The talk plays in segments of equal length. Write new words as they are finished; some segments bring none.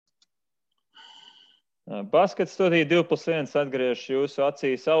Baskets studija 2+1 atgriežas jūsu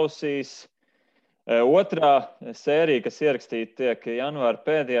acīs, ausīs. Otrā sērija, kas ierakstīta tiek janvāra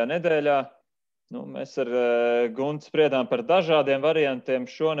pēdējā nedēļā. Mēs ar Guntu spriedām par dažādiem variantiem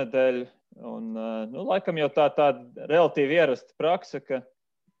šonedēļ. Un, laikam jau tā relatīvi ierasta praksa, ka,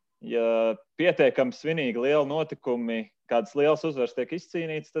 ja pietiekami svinīgi lieli notikumi, kādas lielas uzvaras tiek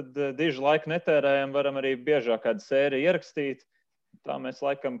izcīnītas, tad dižu laiku netērējam, varam arī biežāk kādu sēriju ierakstīt. Tā mēs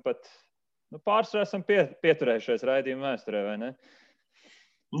laikam pat pārsvarā esam pieturējušies raidījuma vēsturē, vai ne?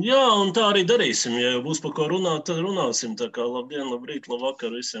 Jā, un tā arī darīsim. Ja būs par ko runāt, tad runāsim. Tā kā labdien, labrīt,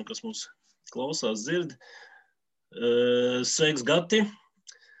 labvakar visiem, kas mūs klausās, dzird. Sveiks, Gati.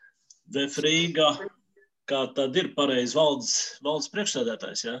 VF Rīga, kā tad ir pareizi valdes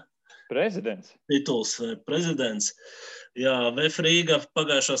priekšsēdētājs, jā? Prezidents. Tituls, prezidents. Jā, VF Rīga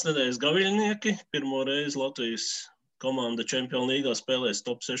pagājušās nedēļas gaviļnieki. Pirmo reizi Latvijas komanda Čempionu līgā spēlēs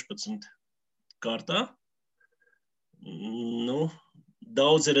top 16 kārtā.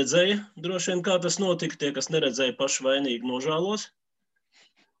 Daudzi redzēja, droši vien, kā tas notika. Tie, kas neredzēja, paši vainīgi nožālos.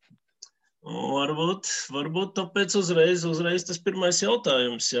 Varbūt tāpēc uzreiz tas pirmais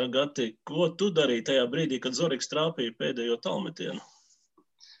jautājums, jā, Gati, ko tu darīji tajā brīdī, kad Zorigs trāpīja pēdējo tālmetienu?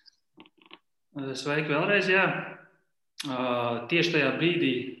 Sveiki vēlreiz, jā. Tieši tajā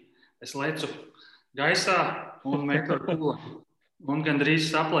brīdī es lecu gaisā un metu ar pulu. Un gandrīz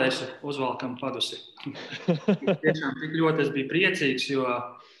saplēsu uzvalkam padusi. Tiešām tik ļoti es biju priecīgs, jo,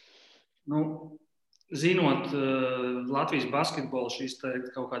 zinot Latvijas basketbolu šīs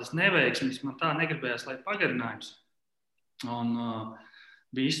kaut kādas neveiksmes, man tā negribējās, lai pagarinājums. Un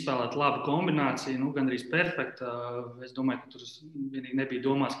bija izspēlēta laba kombinācija, gandrīz perfekta. Es domāju, ka tur vienīgi nebija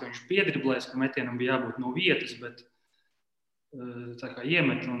domāts, ka viņš piedriblēs, ka metienam bija jābūt no vietas, bet tā kā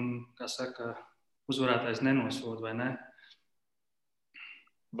iemet un, kā saka, uzvarētājs nenosod, vai ne?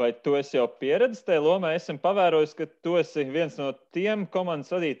 Vai tu esi jau pieredzis tajā lomā? Esam pavērojis, ka tu esi viens no tiem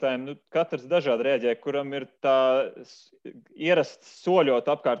komandas vadītājiem, katrs dažādi rēģē, kuram ir tā ierasts soļot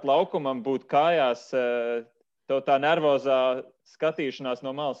apkārt laukumam, būt kājās, tev tā nervozā skatīšanās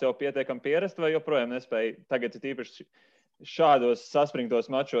no malas jau pietiekam pierast, vai joprojām nespēja tagad īpaši šādos saspringtos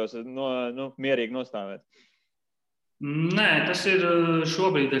mačos mierīgi nostāvēt? Nē, tas ir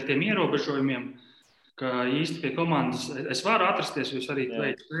šobrīd ar tiem ierobežojumiem, ka īsti pie komandas es varu atrasties, jūs arī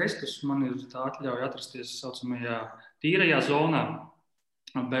veicat testus, man ir tā atļauja atrasties saucamajā tīrajā zonā,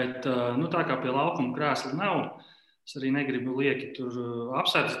 bet tā kā pie laukuma krēsla nav, es arī negribu lieki tur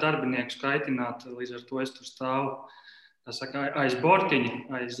apsardzes darbinieku skaitināt, līdz ar to es tur stāvu, tā saka, aiz bortiņa,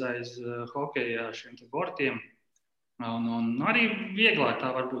 aiz hokeja šiem te bortiem, un arī vieglāk tā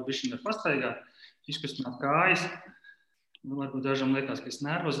varbūt bišķiņ var pastaigāt, izkustināt kājas. Varbūt dažam liekas, ka es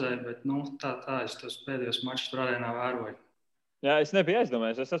nervozēju, bet tā es tos pēdējos mačus tur arēnā vēroju. Jā, es nebiju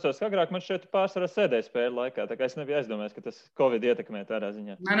aizdomājies. Es atceros, ka agrāk man šeit pārsvarā sēdēju spēļu laikā, tā kā es nebiju aizdomājies, ka tas Covid ietekmē tādā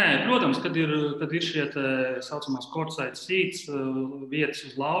ziņā. Nē, protams, kad ir šie saucamās courtside seats vietas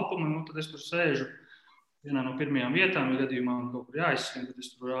uz laukuma, tad es tur sēžu vienā no pirmajām vietām, ja gadījumā man kaut kur jāizskrien, tad es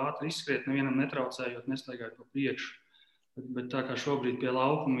tur ātri izskriet, nevienam netraucējot, nestaigājot pa priekšu. Bet tā kā šobrīd pie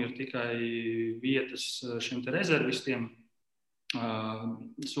laukuma ir tikai vietas šiem te rezervistiem,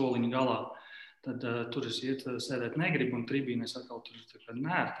 soliņa galā, tad tur es sēdēt negribu, un tribīnes atkal tur ir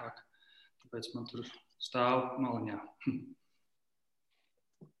neērtāk. Tāpēc man tur stāv maliņā.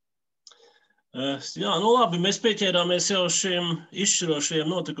 Jā, labi, mēs pieķērāmies jau šiem izšķirošajiem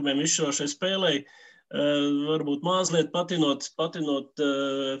notikumiem, izšķirošai spēlei. Varbūt mazliet patinot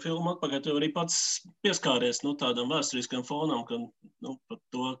filmu atpakaļ, tu arī pats pieskāries tādam vēsturiskam fonam, par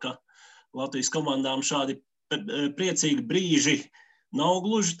to, ka Latvijas komandām šādi priecīgi brīži nav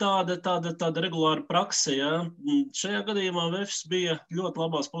gluži tāda regulāra prakse. Ja? Šajā gadījumā VFs bija ļoti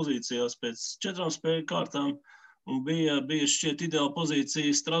labās pozīcijās pēc 4 spēļu kārtām un bija šķiet ideāla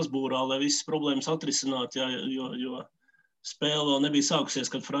pozīcija Strasbūrā, lai visas problēmas atrisinātu, jo spēle vēl nebija sākusies,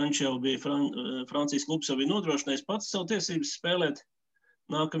 kad Francijas klubs jau bija nodrošinājis pats savu tiesības spēlēt.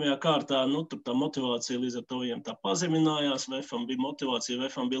 Nākamajā kārtā, tur tā motivācija līdz ar to viņiem tā pazeminājās, VFam bija motivācija,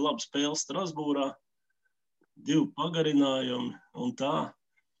 VFam bija laba spēle Strasbūrā. 2 pagarinājumi un tā,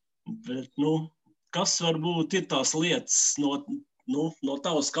 bet, kas varbūt ir tās lietas no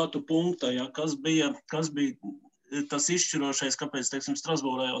tavu skatu punkta, ja? Kas bija tas izšķirošais, kāpēc, teiksim,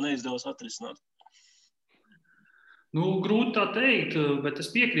 Strasbūrā jau neizdevās atrisināt? Grūti tā teikt, bet es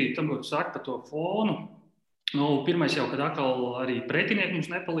piekrītu tam, ko tu saki par to fonu. Pirmais jau, kad atkal arī pretinieki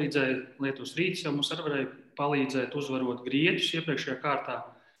mums nepalīdzēja, Lietuvas Rīts jau mums arī varēja palīdzēt uzvarot grieķus iepriekšējā kārtā.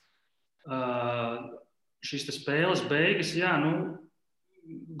 Šis spēles beigas, jā,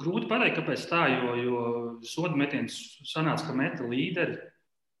 grūti pateikt, kāpēc tā, jo soda metiens sanāca, ka meta līderi.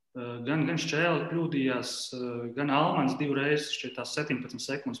 Gan Šķēle kļūdījās, gan Almans 2 reizes, šķiet tās 17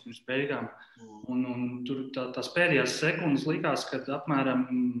 sekundes pirms beigām. Un tur tās pēdējās sekundes likās, ka apmēram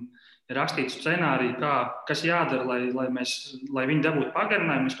ir rakstīts scenāriju, kas jādara, lai viņi dabūtu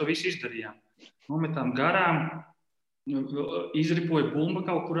pagarinājumu. Mēs to visu izdarījām. Nometām garām, izripoja bumba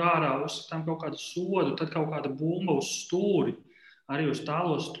kaut kur ārā, uzsitām kaut kādu sodu, tad kaut kāda bumba uz stūri, arī uz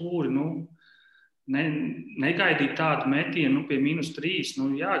tālo stūri. Negaidīt tādu metienu pie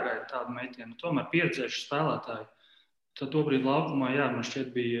 -3, jāgaida tādu metienu. Tomēr pieredzējuši spēlētāji. Tad tobrīd laukumā, man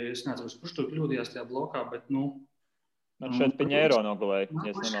šķiet bija, es neatceros, kurš tur kļūdījās tajā blokā, bet, Man šeit Piņēro nogulēja,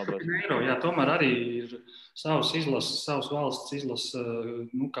 ja es nemaldos. Jā, tomēr arī ir savas izlases, savas valsts izlases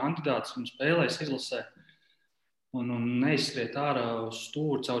kandidāts un spēlēs izlasē. Un neizskriet ārā uz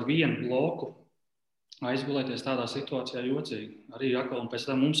stūri caur vienu bloku, aizgulēties tādā situācijā jocīgi. Arī atkal, un pēc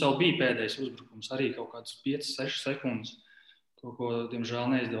tam mums jau bija pēdējais uzbrukums, arī kaut kādas 5-6 sekundes, ko diemžēl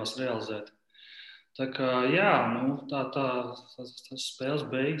neizdevās realizēt. Tā kā, tas spēles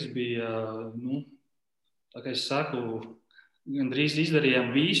beigas bija, tā kā es saku, gandrīz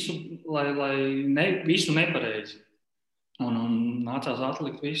izdarījām visu, lai visu nepareizi. Un nācās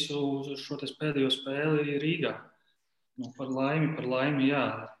atlikt visu šo pēdējo spēli Rīgā. Par laimi,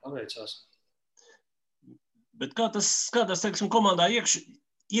 paveicās. Bet kā tas teiksim, komandā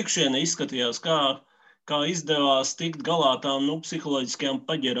iekšienē izskatījās, kā izdevās tikt galā tām psiholoģiskajām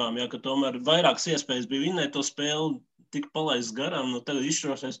paģerām, ka tomēr vairākas iespējas bija vinēt to spēli, tik palaists garām, tagad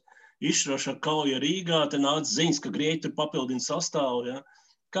izšķirošā kauja Rīgā, te nāca ziņas, ka Grieķi tur papildina sastāvu. Ja?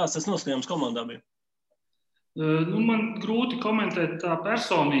 Kāds tas noskatījums komandā bija? Man grūti komentēt tā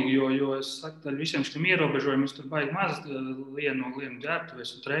personīgi, jo es saku, ar visiem šiem ierobežojumiem es tur baigi maz lienu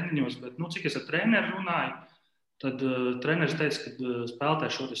ģērbtuvēs un treniņos, bet cik es ar treneru runāju, tad treneris teica, ka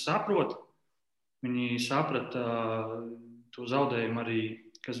spēlētāji šo te saprot. Viņi saprata to zaudējumu arī,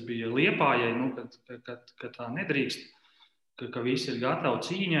 kas bija Liepājai, ka tā nedrīkst, ka visi ir gatavi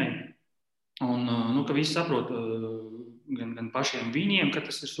cīņai. Un ka visi saprot gan pašiem viņiem, ka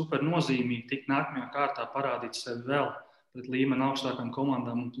tas ir super nozīmīgi tik nākamajā kārtā parādīt sevi vēl pret līmeni augstākām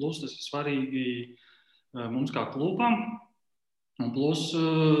komandām. Un plus tas ir svarīgi mums kā klubam. Un plus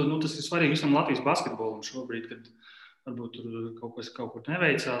tas ir svarīgi visam Latvijas basketbolam šobrīd, kad varbūt tur kaut kas kaut kur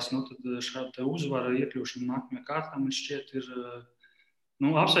neveicās. Tad šāda uzvara iekļūšana nākamajā kārtā man šķiet ir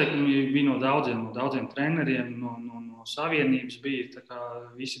apsveikumi bija no daudziem treneriem, no savienības bija, tā kā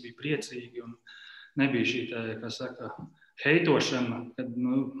visi bija priecīgi un nebija šī, kā saka, heitošana, kad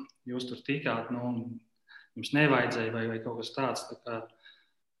jūs tur tikāt, jums nevajadzēja vai kaut kas tāds. Tā kā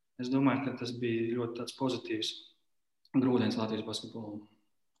es domāju, ka tas bija ļoti tāds pozitīvs grūdienis Latvijas basketbolam.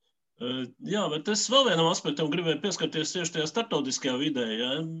 Jā, bet es vēl vienam aspektam gribēju pieskarties tieši tajā starptautiskajā vidē. Ja?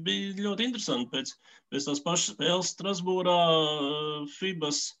 Bija ļoti interesanti pēc tās pašas spēles Strasbūrā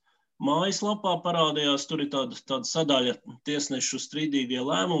FIBAs mājaslapā parādījās, tur ir tāda sadaļa tiesnešu strīdīgie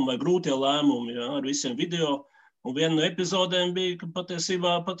lēmumi vai grūtie lēmumi, ja? Ar visiem video. Un viena no epizodēm bija, ka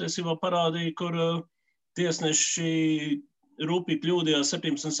patiesībā parādīja, kur tiesneši rūpīgi kļūdījās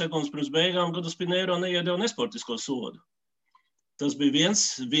 17 sekundes pirms beigām, kad uz Piņēro neiedeva nesportisko sodu. Tas bija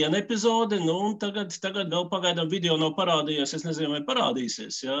viena epizode, un tagad vēl pagaidām video nav parādījies. Es nezinu, vai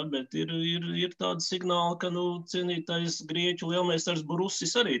parādīsies, ja? Bet ir tāda signāla, ka cienītais grieķu lielmeistars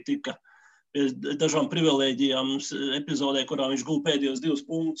Borusis arī tika pie dažām privilēģijām epizodē, kurā viņš guva pēdējos 2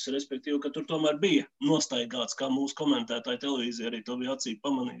 punktus, respektīvi, ka tur tomēr bija nostaigāts, kā mūsu komentētāji televīzija arī to bija acīgi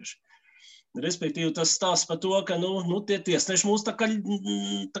pamanījuši. Respektīvi, tas stāsts par to, ka tie tiesneši mūs tā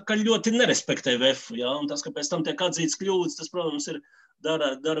kā ļoti nerespektē VF, ja? Un tas, ka pēc tam tiek atzīts kļūdas, tas, protams,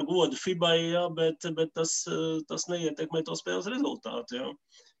 dara godu FIBai, ja? Bet tas neietekmē to spēles rezultātu. Ja?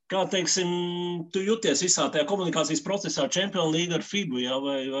 Kā, teiksim, tu jūties visā tajā komunikācijas procesā Champions League ar FIBu, ja?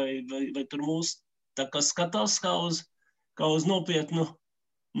 Vai tur mūs tā kā skatās kā uz nopietni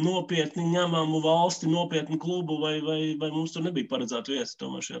ņemamu valsti, nopietnu klubu, vai mums tur nebija paredzēta vieta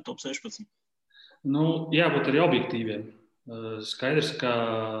tomēr šajā top 16? Jābūt arī objektīviem. Skaidrs, ka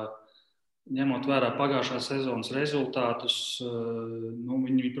ņemot vērā pagājušā sezonas rezultātus,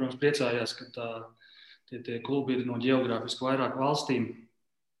 viņi, protams, priecājās, ka tie klubi ir no ģeogrāfiski vairāk valstīm,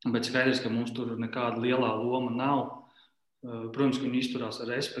 bet skaidrs, ka mums tur nekāda lielā loma nav. Protams, ka viņi izturās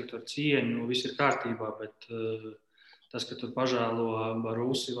ar respektu, ar cieņu, viss ir kārtībā, bet tas, ka tur pažēlo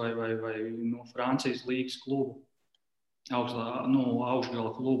Borusi vai Francijas līgas klubu,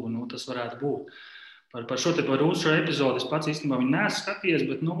 augšgala klubu, tas varētu būt. Par šo te Borusu epizodi es pats īstenībā viņu neesmu skatījies,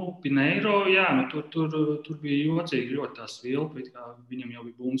 bet Piņēro, tur bija jocīgi ļoti tā svilpa, viņam jau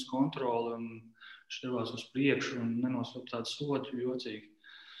bija bumbas kontrole un šķirvās uz priekšu un nenosaukt tādu sodu jocīgi.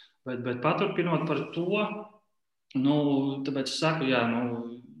 Bet paturpinot par to, tāpēc es saku,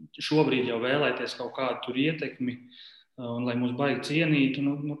 šobrīd jau vēlēties kaut kādu tur ietekmi un lai mūs baigi cienītu,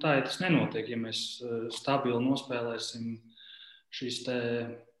 tā ja tas nenotiek. Ja mēs stabili nospēlēsim šīs te,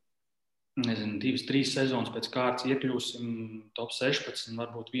 2-3 sezonas pēc kārtas iekļūsim top 16,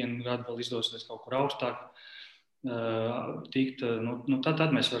 varbūt vienu gadu vēl izdosies kaut kur augstāk tikt,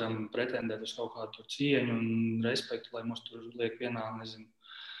 tad mēs varam pretendēt uz kaut kādu cieņu un respektu, lai mūs tur liek vienā,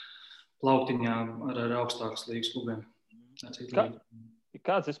 plauktiņā ar augstākas līgas klubiem.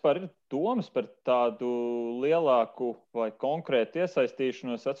 Kāds vispār ir domas par tādu lielāku vai konkrētu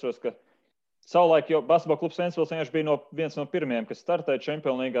iesaistīšanos? Atceros, ka savulaik jau basketbola klubs Ventspils vienkārši bija viens no pirmajiem, kas startēja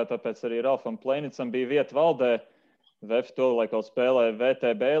Čempionu līgā, tāpēc arī Ralfam Pleinicam bija vieta valdē. VF tolaik vēl spēlēja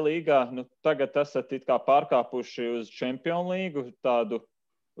VTB līgā. Tagad esat it kā pārkāpuši uz Čempionu līgu, tādu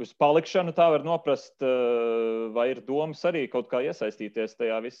uz palikšanu, tā var noprast, vai ir domas arī kaut kā iesaistīties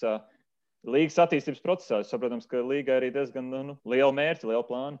tajā visā līgas attīstības procesā. Es saprotams, ka līgai arī diezgan liela mērķa, liela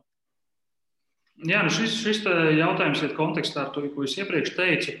plāna. Jā, šis jautājums ir kontekstā ar to, ko es iepriekš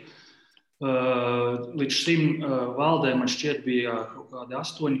teicu. Līdz šim valdē man šķiet bija kaut kādi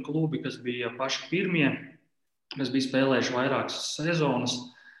 8 klubi, kas bija paši pirmie, kas bija spēlējuši vairākas sezonas.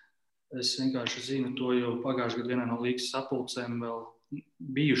 Es vienkārši zinu to, jo pagājušajā gadā vienā no līgas sapulcēm vēl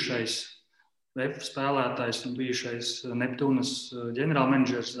bijušais VF spēlētājs un bijušais Neptūnas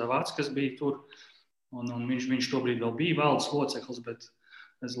ģenerālmenedžers Zavats, kas bija tur. Un viņš tobrīd vēl bija valdes loceklis, bet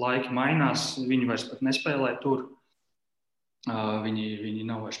laiki mainās. Viņi vairs pat nespēlē tur. Viņi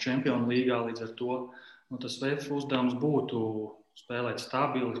nav vairs Čempionu līgā, līdz ar to tas VF uzdevums būtu spēlēt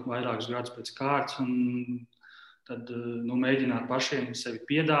stabili vairākus gadus pēc kārtas un tad mēģināt pašiem sevi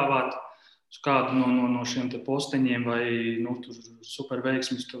piedāvāt uz kādu no šiem te posteņiem vai tur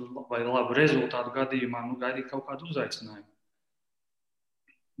superveiksmes vai labu rezultātu gadījumā gaidīt kaut kādu uzaicinājumu.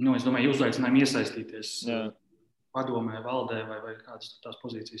 Es domāju, uzaicinājumu iesaistīties padomē, valdē vai kādas tās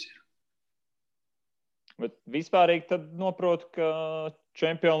pozīcijas ir. Bet vispārīgi tad noprotu, ka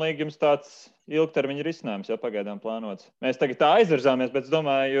Čempionu līga jums tāds ilgtermiņa risinājums jau pagaidām plānots. Mēs tagad tā aizvirzāmies, bet es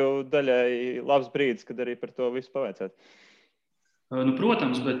domāju, daļai labs brīdis, kad arī par to visu pavaicāt.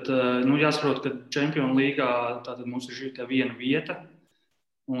 Protams, bet jāsaprot, ka Čempionu līgā tātad mums ir šī viena vieta.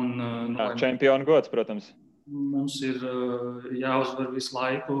 Čempionu gods, protams. Mums ir jāuzvar visu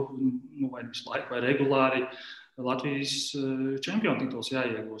laiku, vai regulāri Latvijas čempionu tituls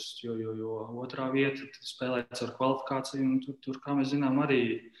jāiegūst, jo otrā vieta spēlēts ar kvalifikāciju, un tur, kā mēs zinām, arī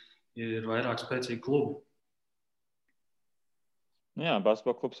ir vairāk spēcīgi klubi. Jā,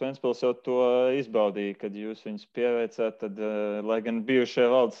 basketbola klubs Ventspils jau to izbaudīja, kad jūs viņus pieveicāt, tad, lai gan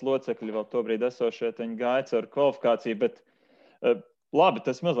bijušie valdes locekļi vēl tobrīd esošie, viņi gāja caur kvalifikāciju, bet labi,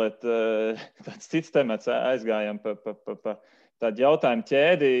 tas mazliet tāds cits temats, aizgājām pa tādu jautājumu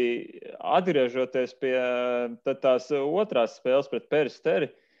ķēdi, atgriežoties pie tās otrās spēles pret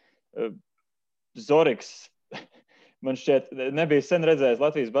Peristeri. Zorigs, man šķiet, nebija sen redzējis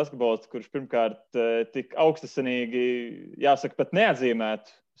Latvijas basketbolistu, kurš pirmkārt tik augstasinīgi, jāsaka, pat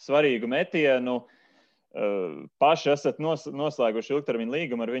neatzīmētu svarīgu metienu. Paši esat noslēguši ilgtermiņa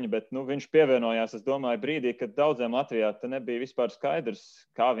līgumu ar viņu, bet viņš pievienojās, es domāju, brīdī, kad daudziem Latvijā te nebija vispār skaidrs,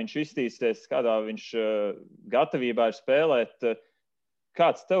 kā viņš iztīsies, kādā viņš gatavībā ir spēlēt.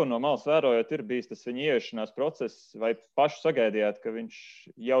 Kāds tev no malas vērojot ir bijis tas viņa ieiešanās process, vai paši sagaidījāt, ka viņš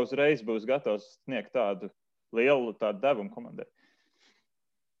jau uzreiz būs gatavs sniegt tādu lielu devumu komandai?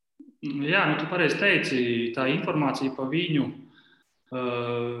 Jā, tu pareizi teici, tā informācija pa viņu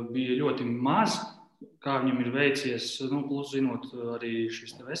bija ļoti maz. Kā viņam ir veicies, plus zinot arī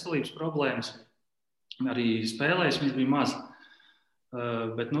šīs veselības problēmas, arī spēlēs viņš bija maz.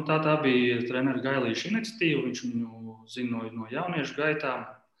 Bet tā bija trenera Gailīša iniciatīva, viņš viņu zināja no jauniešu gaitām.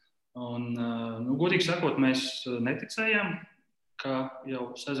 Un, godīgi sakot, mēs neticējām, ka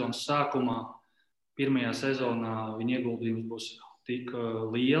jau sezonas sākumā, pirmajā sezonā viņa ieguldījums būs tik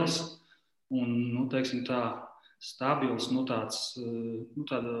liels un, teiksim tā, stabils,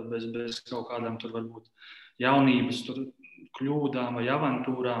 tāda bez kaut kādām tur varbūt jaunības tur kļūdām vai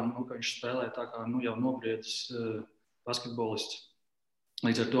avantūrām, ka viņš spēlē tā kā jau nobriedis basketbolists.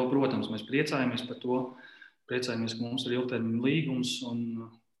 Līdz ar to, protams, mēs priecājamies par to, priecājamies, ka mums ir ilgtermiņa līgums un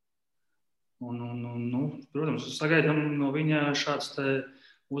protams, sagaidām no viņa šāds te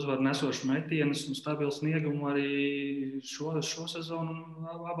uzvaru nesošs metienas un stabils sniegumu arī šo sezonu un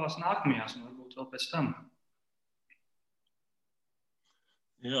abās nākamajās un varbūt vēl pēc tam.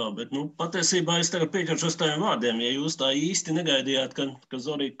 Jā, bet patiesībā es tagad pieķeršos tādiem vārdiem. Ja jūs tā īsti negaidījāt, ka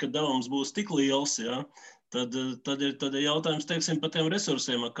Zorika devums būs tik liels, jā, tad ir jautājums, teiksim, par tiem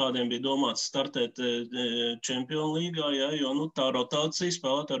resursiem, ar kādiem bija domāts startēt Čempionu līgā, jā, jo tā rotācija,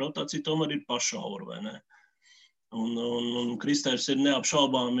 spēlētāja rotācija tomēr ir pašaura, vai ne? Un Kristērs ir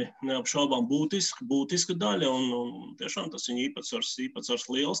neapšaubām būtiska daļa, un tiešām tas viņa īpatsvars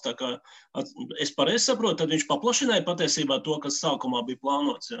liels. Tā kā es pareizi saprotu, tad viņš paplašināja patiesībā to, kas sākumā bija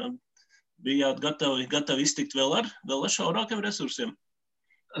plānots. Ja? Bijāt gatavi iztikt vēl ar šaurākiem resursiem?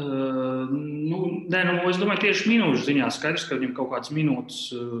 Es domāju, tieši minūšu ziņā skaidrs, ka viņam kaut kādas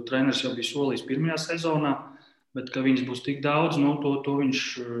minūtes treneris jau bija solījis pirmajā sezonā, bet ka viņas būs tik daudz, to viņš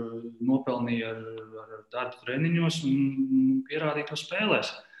nopelnīja ar darbu treniņos un pierādīja to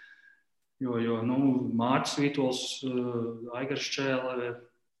spēlēs. Jo Mārcis Vītols, Aigars Čēle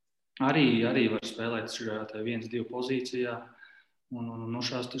arī var spēlēt šajā 1-2 pozīcijā. Un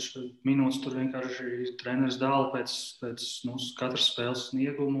šās minūtes tur vienkārši treneris dāla pēc katras spēles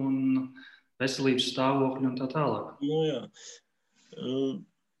sniegumu un veselības stāvokļu un tā tālāk. Jā.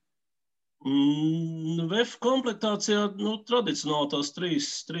 VF komplektācijā tradicionāli tās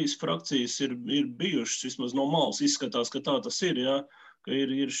trīs frakcijas ir bijušas, vismaz no malas izskatās, ka tā tas ir, ja? Ka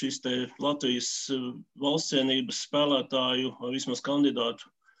ir šis te Latvijas valstsienības spēlētāju, vismaz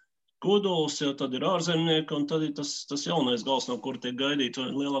kandidātu kodols, ja tad ir ārzemnieki, un tad ir tas jaunais gals, no kura tiek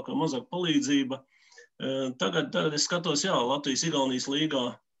gaidīta lielāka vai mazāka palīdzība. Tagad es skatos, Latvijas-Igaunijas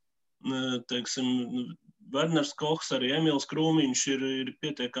līgā, teiksim, Werners Kochs, arī Emīls Krūmiņš ir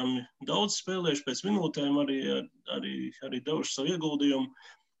pietiekami daudz spēlējuši pēc minūtēm, arī devuši savu ieguldījumu.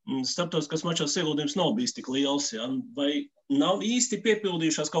 Starptautiskās mačos ieguldījums nav bijis tik liels, ja? Vai nav īsti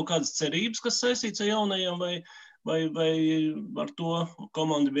piepildījušās kaut kādas cerības, kas saistīts ar jaunajiem, vai ar to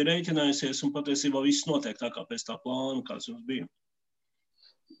komanda bija rēķinājusies un patiesībā viss notiek tā kā pēc tā plāna, kāds jums bija?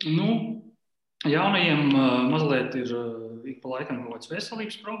 Jaunajiem mazliet ir ik pa laikam kaut kāds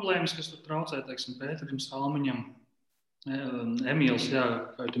veselības problēmas, kas tur traucē, teiksim, Pēterim Salmiņam. Emīls,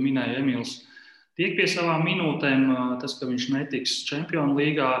 kā tu minēji, Emīls tiek pie savām minūtēm. Tas, ka viņš netiks Čempionu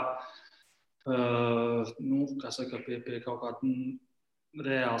līgā, pie kaut kāda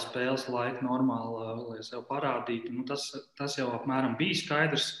reāla spēles laika normāla, lai sev parādītu, tas jau apmēram bija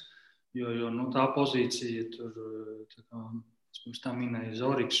skaidrs, jo tā pozīcija tur, pirms tā minēja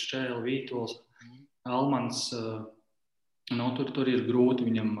Zoriks, Šķēle, Vītols, Almans, tur ir grūti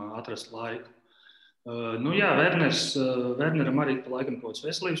viņam atrast laiku. Werneram arī pa laikam kaut kāds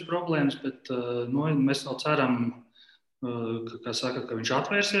veselības problēmas, bet mēs vēl ceram, ka viņš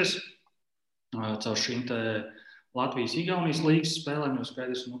atvērsies caur šīm te Latvijas-Igaunijas līgas spēlēm, jo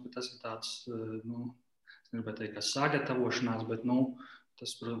skaidrs, ka tas ir tāds, es negribētu teikt, kā sagatavošanās, bet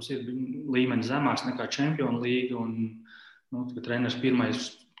tas, protams, ir līmenis zemāks nekā Čempionu līga, un ka treneris pirmais,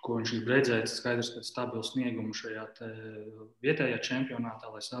 ko viņš ir redzējis, skaidrs, ka stabils sniegums šajā vietējā čempionātā,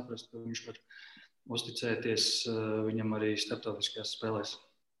 lai saprastu, ka viņš var uzticēties viņam arī starptautiskajās spēlēs.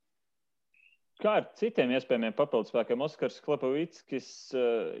 Kā ar citiem iespējamiem papildspēkiem? Oskars Klepovickis,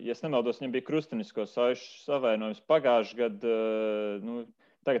 ja es nemaldos, viņam bija krustinisko saišu savainojums pagājuši gadu.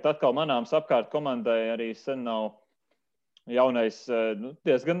 Tagad atkal manāms apkārt komandai arī sen nav jaunais,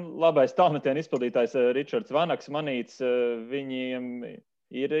 diezgan labais tālmetienu izpildītājs Ričards Vanaks manīts. Viņiem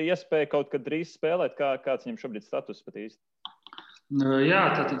ir iespēja kaut kad drīz spēlēt, kāds viņam šobrīd status pat īsti?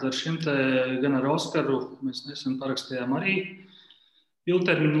 Jā, tātad ar šim te gan ar Oskaru mēs nesen parakstījām arī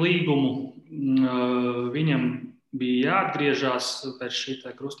ilgtermiņu līgumu. Viņam bija jāatgriežās pēc šī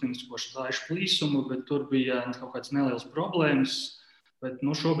krustinisko saišu plīsuma, bet tur bija kaut kāds neliels problēmas. Bet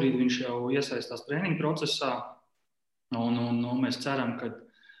šobrīd viņš jau iesaistās treniņu procesā. Un mēs ceram, ka,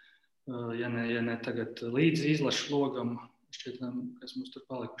 ja ne tagad līdz izlašu logam, šķietam, kas mums tur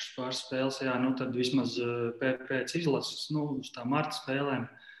palikušas pāris spēles, tad vismaz pēc izlases, uz tā marta spēlēm,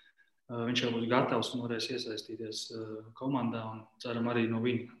 viņš jau būs gatavs un varēs iesaistīties komandā un ceram arī no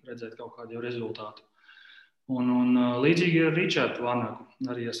viņa redzēt kaut kādu jau rezultātu. Un līdzīgi ar Ričardu Vanaku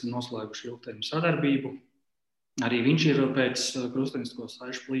arī esam noslēguši ilgtermiņu sadarbību. Arī viņš ir pēc krustinisko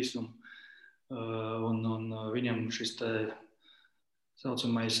saišu plīsuma un viņam šis te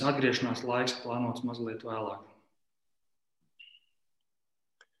saucamais atgriešanās laiks plānots mazliet vēlāk.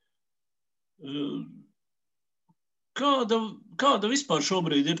 Kāda vispār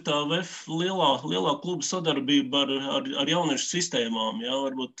šobrīd ir tā VF lielā kluba sadarbība ar jauniešu sistēmām? Jā,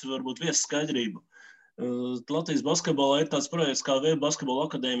 varbūt viesa skaidrība. Latvijas basketbolā ir tāds projekts kā VF Basketbola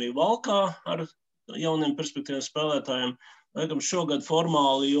akadēmija Valkā ar jauniem perspektīviem spēlētājiem. Laikam šogad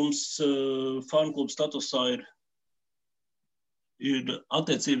formāli jums fanklubu statusā ir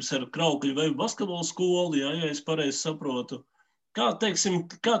attiecības ar Kraukļu VF basketbola skolu, ja es pareizi saprotu. Kā tas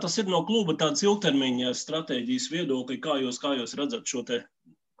ir no kluba tāds ilgtermiņa stratēģijas viedokļi, kā jūs redzat šo te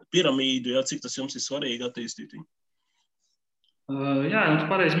piramīdu, cik tas jums ir svarīgi attīstīt? Jā, tu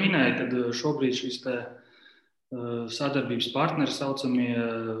pareizi minēji, kad šobrīd šīs te sadarbības partneri saucamie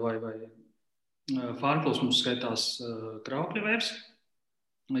vai Farmklubs mums skaitās Kraukļa vefs.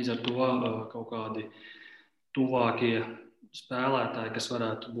 Līdz ar to kaut kādi tuvākie spēlētāji, kas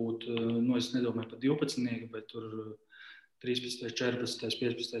varētu būt, es nedomāju par 12, bet tur 13, 14,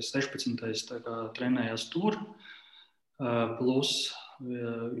 15, 16, tā kā trenējās tur. Plus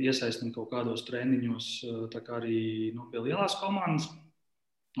iesaistam kaut kādos treniņos, tā kā arī pie lielās komandas.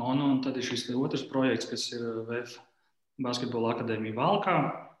 Un tad ir šis otrs projekts, kas ir VF Basketbola akadēmija Valkā,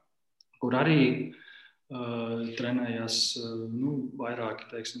 kur arī trenējās vairāki,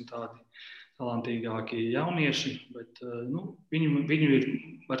 teiksim, tādi talantīgāki jaunieši, bet viņi ir,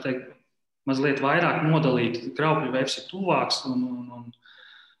 var teikt, mazliet vairāk nodalīti. Kraukļu vefs ir tuvāks, un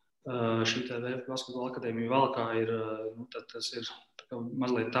šī VF Basketbola akadēmija Valkā ir, tas ir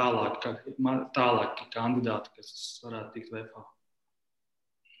mazliet tālāki kandidāti, kas varētu tikt VFā.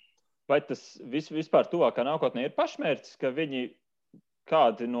 Vai tas vispār tuvākā nākotnē ir pašmērķis, ka viņi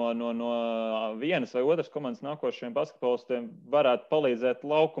kādi no vienas vai otras komandas nākošajiem basketbolistiem varētu palīdzēt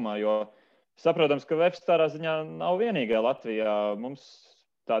laukumā, jo saprotams, ka VFs tādā ziņā nav vienīgā Latvijā. Mums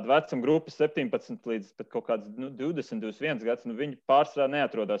tāda vecuma grupa 17 līdz pat kaut kāds 20, 21 gads, viņi pārsvarā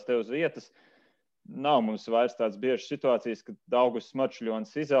neatrodās te uz vietas. Nav mums vairs tādas biežas situācijas, kad Augusts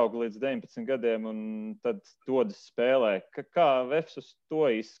Marčuļonis izauga līdz 19 gadiem un tad dodas spēlē. Kā VFs uz to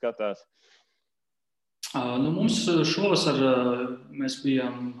īsti skatās? Mums šovasar mēs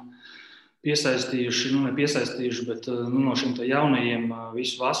bijām piesaistījuši, bet no šiem jaunajiem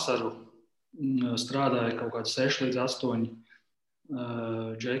visu vasaru strādāja kaut kādi 6 līdz 8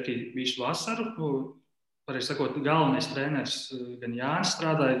 džeki visu vasaru. Pareizi sakot, galvenais treneris gan Jānis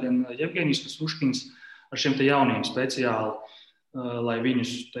strādāja, gan Jevgenijs Kasuškins ar šiem jauniem speciāli, lai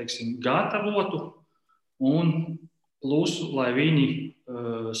viņus, teiksim, gatavotu un plus, lai viņi,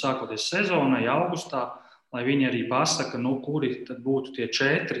 sākoties sezonai augustā, lai viņi arī pasaka, kuri tad būtu tie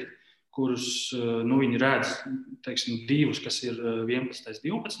 4, kurus viņi redz, teiksim, 2, kas ir 11.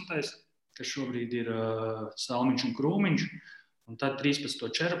 12. kas šobrīd ir Salmiņš un Krūmiņš, un tad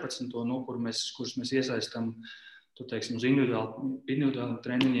 13. 14. Kurus mēs iesaistam teiksim, uz individuāliem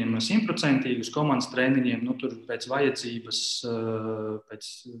treniņiem 100%, uz komandas treniņiem, tur pēc vajadzības, pēc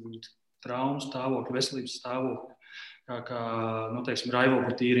traumas stāvokļa, veselības stāvokļa, kā teiksim, Raivo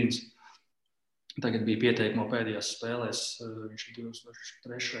Butīrins. Tagad bija pieteikuma pēdējās spēlēs, viņš ir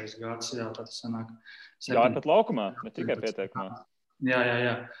 2003. gads, tad sanāk. Jā, pat laukumā, ne tikai pieteikumā.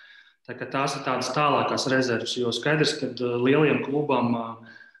 Jā. Tā kā tās ir tādas tālākās rezerves, jo skaidrs, ka lieliem klubam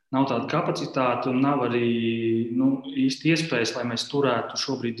nav tāda kapacitāte un nav arī īsti iespējas, lai mēs turētu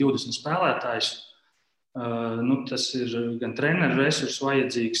šobrīd 20 spēlētājus. Tas ir gan treneru resursu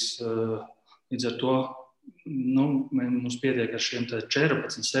vajadzīgs, līdz ar to mums pietiek ar šiem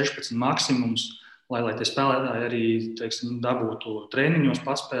 14, 16 maksimums, lai tie spēlētāji arī, teiksim, dabūtu treniņos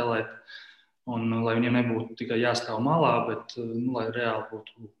paspēlēt un lai viņiem nebūtu tikai jāstāv malā, bet lai reāli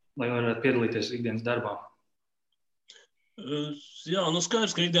būtu, lai varētu piedalīties ikdienas darbā. Jā,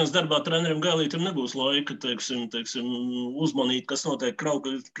 skaidrs, ka ikdienas darbā trenerim Gailītam nebūs laika, teiksim, uzmanīt, kas notiek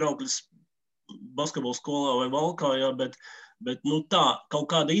Kraukļas basketbola skolā vai Valkā, bet tā kaut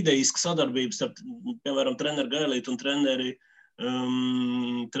kāda idejiska sadarbība starp, piemēram, treneru Gailītu un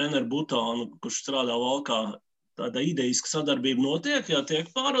treneru Butānu, kurš strādā Valkā. Tāda idejiska sadarbība notiek, ja tiek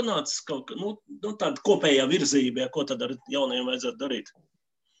pārunāts kaut tāda kopējā virzība, ko tad ar jaunajiem vajadzētu darīt?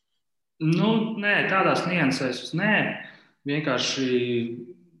 Nē, tādās niansēs nē. Vienkārši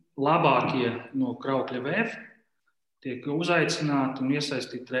labākie no Kraukļa VF tiek uzaicināti un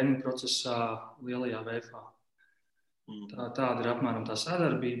iesaistīti treniņu procesā lielajā VF-ā. Tāda ir apmēram tā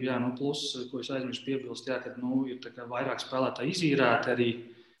sadarbība. Jā, plus, ko es aizmirsu piebilst, kad ir tā kā vairāk spēlētāji izīrēti arī,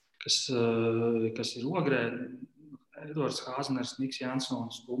 kas ir Ogrē, Edvards Hāzners, Niks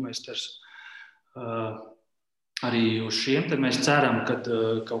Jansons, Būmeisters. Arī uz šiem mēs ceram, ka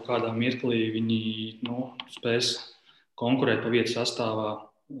kaut kādā mirklī viņi spēs konkurēt pa vietu sastāvā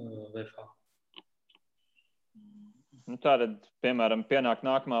VFā. Tātad, piemēram, pienāk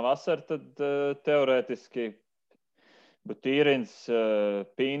nākamā vasara, tad teorētiski Butīrins,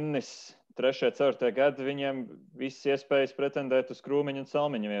 Pinnis, 3. 4. gadu viņiem visas iespējas pretendēt uz Krūmiņu un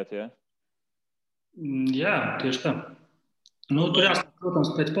Salmiņu vietu, ja? Jā, tieši tā. Tur jāsaka,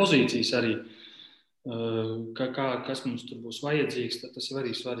 protams, pēc pozīcijas arī. Kas mums tur būs vajadzīgs, tad tas ir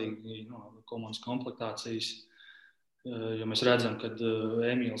arī svarīgi komandas komplektācijas. Jo mēs redzam, ka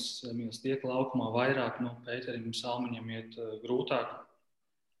Emīls tiek laukumā vairāk, Pēterim un Salmiņam iet grūtāk,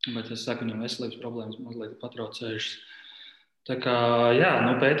 bet es saku, viņam veselības problēmas mazliet patraucējušas. Tā kā, jā,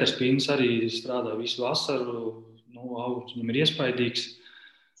 Pēters Pīns arī strādā visu vasaru, augums viņam ir iespaidīgs.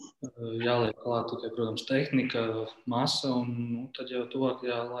 Jāliek klāt tikai, protams, tehnika, masa, un tad jau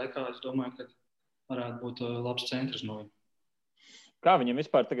tuvākajā laikā es domāju, ka varētu būt labs centrs no viņa. Kā viņam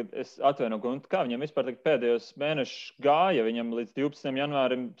vispār tagad, es atvainu, Gunta, kā viņam vispār tagad pēdējos mēnešus gāja? Viņam līdz 12.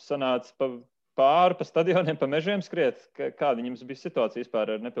 janvārim sanāca pāri pa stadioniem, pa mežiem skriet? Kāda viņam bija situācija vispār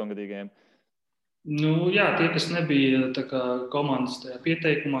ar nepilngadīgajiem? Nu, jā, tie, kas nebija tā kā komandas tajā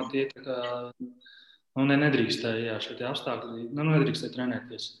pieteikumā, tie tā kā nedrīkstēja šie apstākļi, nedrīkstēja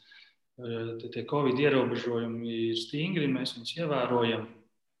trenēties. Tie Covid ierobežojumi ir stingri, mēs viņus ievērojam.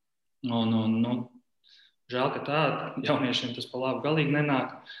 Žēl, ka tā jauniešiem tas pa labu galīgi nenāk.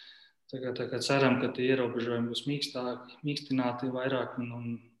 Tā kā ceram, ka tie ierobežojumi būs mīkstināti vairāk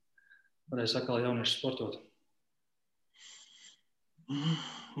un varēs atkal jaunieši sportot.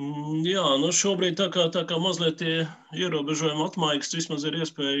 Jā, šobrīd tā kā mazliet tie ierobežojumi atmaigst, vismaz ir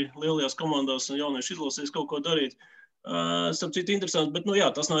iespēja lielajās komandās un jaunieši izlasīs kaut ko darīt. Starp citu interesanti, bet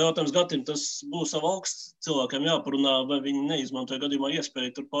tas nav jautājums Gatim, tas būs savu augsts cilvēkiem jāparunā, vai viņi neizmantoja gadījumā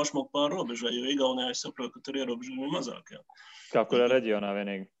iespēju tur pāršmaukt pāri robežai, jo Igaunijā es saprotu, ka tur ierobežojumi ir mazāk. Jā. Kā kurā reģionā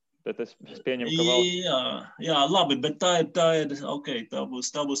vienīgi? Bet es pieņemu, ka valsts... Jā, labi, bet tā ir tā būs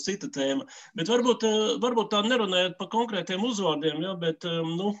cita tēma. Bet varbūt tā nerunājot par konkrētiem uzvārdiem, ja, bet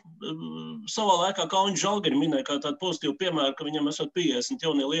savā laikā Kauņa Žalgiri minēja kā tādu pozitīvu piemēru, ka viņam esot 50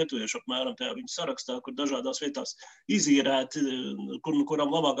 jaunie lietuvieši apmēram tajā viņa sarakstā, kur dažādās vietās izīrēti,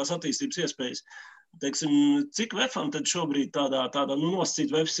 kuram labākās attīstības iespējas. Teiksim, cik VEF-am tad šobrīd tādā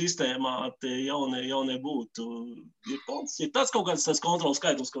nosacīta VEF sistēmā tie jaunie būtu? Ir tāds kaut kāds kontrols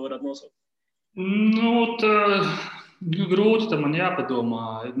skaitlis, ko varētu nosaukt? Grūti tam man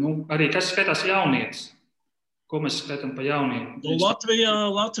jāpadomā. Arī kas skatās jaunietis? Ko mēs skatām pa jaunietu?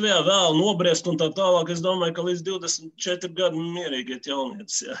 Latvijā vēl nobriest un tā tālāk. Es domāju, ka līdz 24 gadu mierīgi iet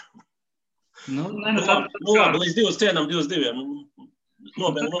jaunietis. Jā. Labi, līdz 22.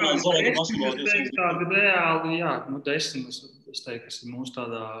 Tādi reāli, jā, 10, es teiktu, kas ir mūsu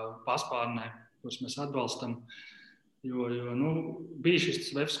tādā paspārnē, kurus mēs atbalstam. Jo bija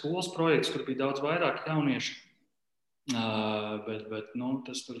šis VEF skolas projekts, kur bija daudz vairāk jaunieši, bet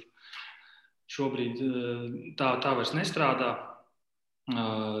tas tur šobrīd tā vairs nestrādā,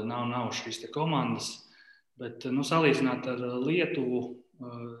 nav šīs te komandas, bet salīdzināt ar Lietuvu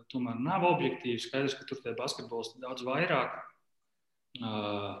tomēr nav objektīvi, skaidrs, ka tur tie basketbolisti daudz vairāk.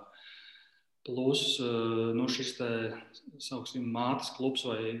 Plus šis te, sauksim, mātes klubs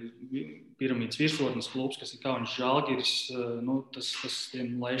vai piramīdas virsotnes klubs, kas ir Kauņas Žalgiris, tas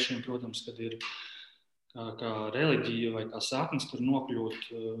tiem lēšiem, protams, kad ir kā reliģija vai kā saknes tur nokļūt,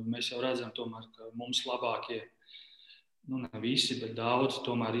 mēs jau redzam tomēr, ka mums labākie, ne visi, bet daudzi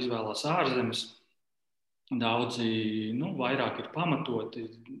tomēr izvēlās ārzemes. Daudzi, vairāk ir pamatoti,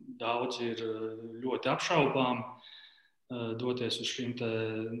 daudzi ir ļoti apšaubām. Doties uz šīm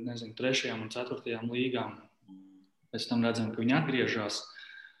 3. un 4. līgām. Pēc tam redzam, ka viņi atgriežas.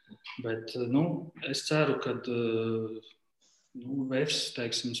 Bet es ceru, ka VEFs,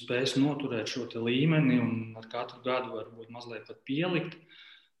 teiksim, spēs noturēt šo līmeni un ar katru gadu varbūt mazliet pat pielikt,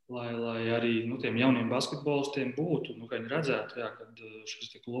 lai arī tiem jauniem basketbolistiem būtu, ka viņi redzētu, kad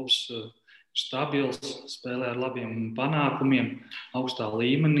šis klubs ir stabils, spēlē ar labiem panākumiem, augstā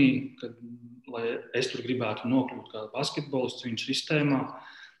līmenī, lai es tur gribētu nokļūt kā basketbolists viņu sistēmā,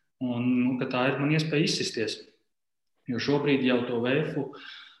 un ka tā ir man iespēja izsisties. Jo šobrīd jau to VEF-u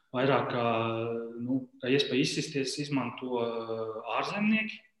vairāk kā iespēja izsisties izmanto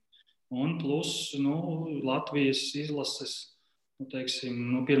ārzemnieki, un plus Latvijas izlases,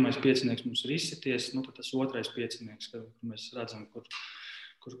 teiksim, pirmais piecinieks mums ir izsities, tad tas otrais piecinieks, kur mēs redzam, kur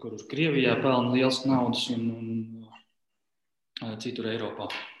Krievijā pelna liels naudas un citur Eiropā.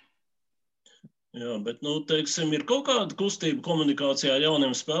 Jā, bet, teiksim, ir kaut kāda kustība komunikācijā ar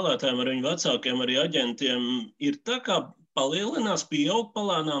jauniem spēlētājiem, ar viņu vecākiem, arī aģentiem. Ir tā kā palielinās, pieaug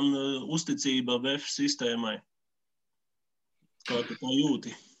palēnām uzticība VEF sistēmai? Kā tu to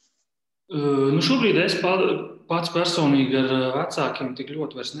jūti? Šobrīd es pats personīgi ar vecākiem tik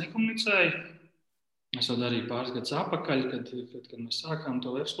ļoti vairs nekomunicēju. Es jau darīju pāris gadus atpakaļ, kad mēs sākām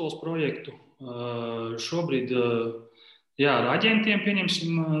to VEF skolas projektu. Šobrīd ar aģentiem,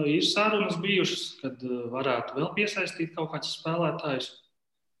 pieņemsim, ir sarunas bijušas, kad varētu vēl piesaistīt kaut kādus spēlētājus,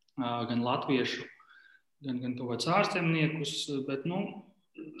 gan latviešu, gan kaut kādus ārzemniekus, bet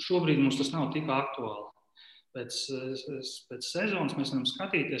šobrīd mums tas nav tik aktuāli. Pēc sezonas mēs varam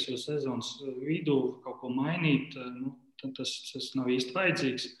skatīties, jo sezonas vidū kaut ko mainīt, tas nav īsti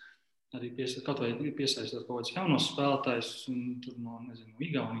vajadzīgs. Arī kaut vai piesaistot kaut kādus jaunos spēlētājus, tur no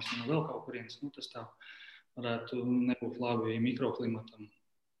Igaunijas, no vēl kaut kurienes, tas tā varētu nebūt labi mikroklimatam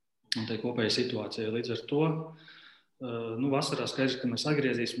un tai kopējai situācijai. Līdz ar to vasarā skaidrs, ka mēs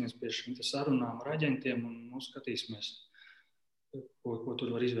atgriezīsimies pie šīm sarunām ar aģentiem un skatīsimies, ko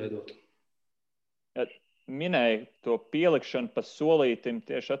tur var izveidot. minēji to pielikšanu pa solītim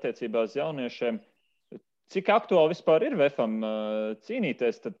tieši attiecībā uz jauniešiem. Cik aktuāli vispār ir VEFam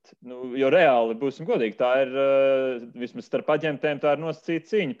cīnīties? Tad, jo reāli, būsim godīgi, tā ir vismaz starp aģentiem, tā ir nosacīta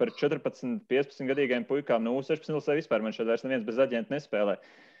cīņa par 14, 15 gadīgiem puikām. U16 vai vispār man šeit vairs neviens bez aģenta nespēlē.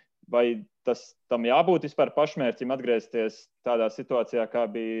 Vai tam jābūt vispār pašmērķim atgriezties tādā situācijā, kā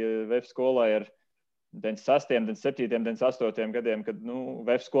bija VEF skolai ar 96, 97, 98 gadiem, kad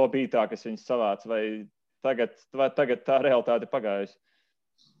VEF skola bija tā, kas viņus savāca, vai tagad tā realitāte ir pagājusi?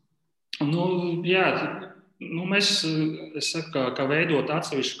 Jā, es saku, ka veidot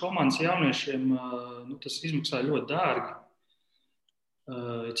atsevišķas komandas jauniešiem, tas izmaksā ļoti dārgi.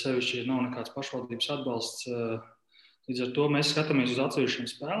 Sevišķi nav nekāds pašvaldības atbalsts. Līdz ar to mēs skatāmies uz atsevišķiem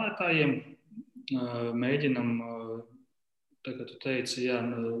spēlētājiem, mēģinam, tā kā tu teici,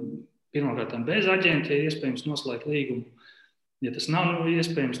 pirmkārt bez aģenta, ja iespējams noslēgt līgumu. Ja tas nav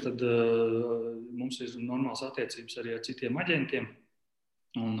iespējams, tad mums ir normāls attiecības arī ar citiem aģentiem.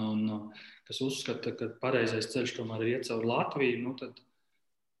 Un kas uzskata, ka pareizais ceļš tomēr ir iet caur Latviju, tad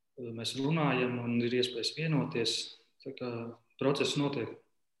mēs runājam un ir iespējas vienoties. Tā kā process notiek.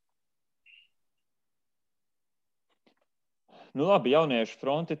 Labi, jauniešu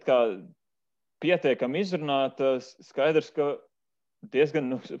fronti kā pietiekami izrunāta. Skaidrs, ka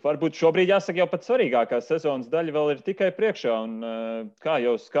diezgan, varbūt šobrīd jāsaka jau pat svarīgākā sezonas daļa vēl ir tikai priekšā. Un kā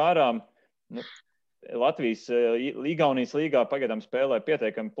jau skārām, Latvijas Igaunijas līgā pagaidām spēlē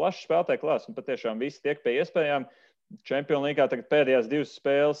pietiekami plašs spēlētāju klāsts un patiešām visi tiek pie iespējām. Čempionu līgā tagad pēdējās 2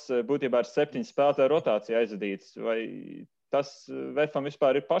 spēles būtībā ar 7 spēlētāju rotāciju aizvadīts. Vai tas VEFam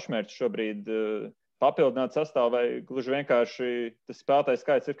vispār ir pašmērķis šobrīd papildināt sastāvu vai gluži vienkārši tas spēlētāju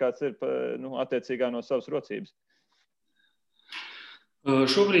skaits ir kāds ir attiecīgā no savas rocības?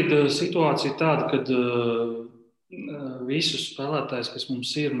 Šobrīd situācija ir tāda, ka visus spēlētājus, kas mums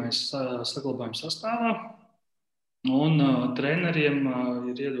ir, mēs saglabājam sastāvā. Un treneriem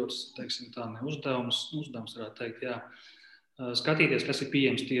ir iedots, teiksim tā, ne uzdevums varētu teikt, skatīties, kas ir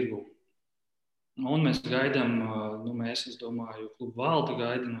pieejams tirgū. Un mēs gaidām, es domāju, klubu valde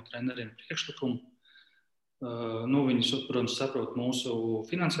gaida no treneriem priekšlikumu. Viņi, protams, saprot mūsu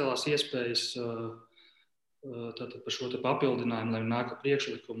finansiālās iespējas tātad par šo te papildinājumu, lai nāk ar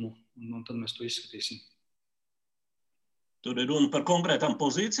priekšlikumu, un tad mēs to izskatīsim. Tur ir runa par konkrētām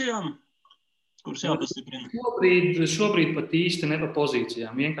pozīcijām, kuras jāpastiprina. Šobrīd pat īsti ne par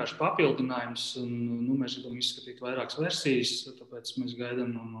pozīcijām, vienkārši papildinājums. Mēs gribam izskatīt vairākas versijas, tāpēc mēs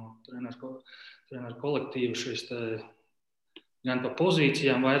gaidām no treneru kolektīva šīs te gan par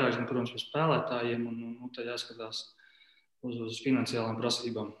pozīcijām, vairāk, gan, protams, par spēlētājiem, un tad jāskatās uz finansiālām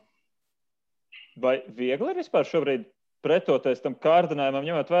prasībām. Vai viegli ir vispār šobrīd pretoties tam kārdinājumam,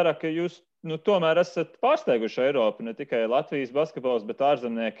 ņemot vērā, ka jūs tomēr esat pārsteiguši Eiropu, ne tikai Latvijas basketbols, bet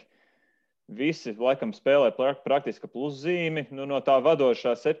ārzemnieki visi laikam spēlē praktiski pluszīmi, no tā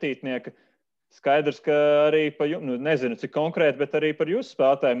vadošā septītnieka. Skaidrs, ka arī par jums, nezinu, cik konkrēti, bet arī par jūsu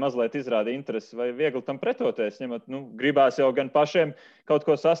spēlētājiem mazliet izrāda interesi, vai viegli tam pretoties, ņemot, gribās jau gan pašiem kaut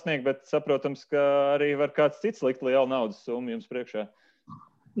ko sasniegt, bet saprotams, ka arī var kāds cits likt lielu naudas summu jums priekšā.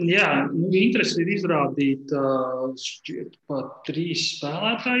 Jā, interesi ir izrādīta šķiet pat 3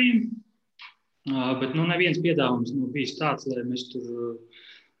 spēlētājiem, bet neviens piedāvājums nav bijis tāds, lai mēs tur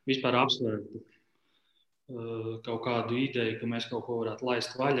vispār apsvērtu kaut kādu ideju, ka mēs kaut ko varētu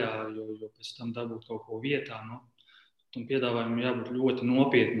laist vaļā, jo pēc tam dabūt kaut ko vietā. Tam piedāvājumam jābūt ļoti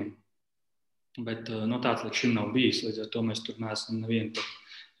nopietnam, bet tāds līdz šim nav bijis, līdz ar to mēs tur neesam nevienu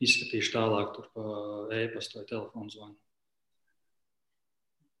izskatījuši tālāk tur pa e-pastu vai telefonu zvanu.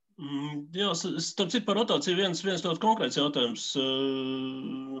 Jā, starp citu par rotāciju viens ļoti konkrēts jautājums.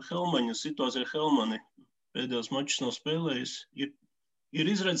 Helmaņa situācija ar Helmani pēdējos mačus nav spēlējis.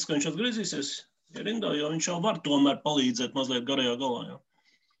 Ir izredzes, ka viņš atgriezīsies rindā, jo viņš jau var tomēr palīdzēt mazliet garajā galā.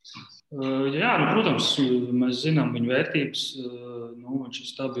 Jā, protams, mēs zinām viņa vērtības. Viņš ir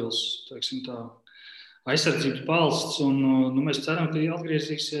stabils, teiksim tā, aizsardzības balsts, un mēs ceram, ka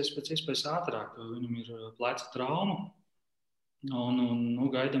atgriezīsies pēc iespējas ātrāk. Viņam ir pleca trauma. Un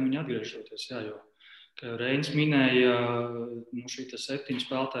gaidām viņu atgriežoties, jo, kā jau Reinis minēja, šī 7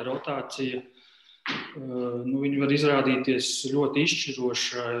 spēlētāja rotācija, viņi var izrādīties ļoti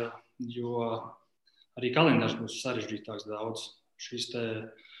izšķiroša, jo arī kalendārs būs sarežģītāks daudz. Šīs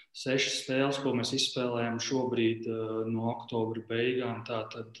 6 spēles, ko mēs izspēlējam šobrīd no oktobra beigām,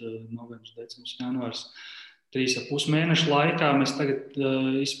 tātad novembris, decembris, janvārs, 3,5 mēnešu laikā mēs tagad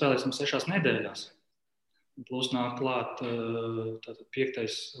izspēlēsim 6 nedēļās. Plus nāk klāt 5.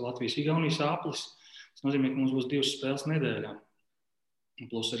 Latvijas-Igaunijas aplis. Tas nozīmē, ka mums būs 2 spēles nedēļā.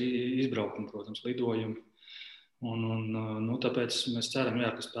 Plus arī izbraukumi, protams, lidojumi. Tāpēc mēs ceram,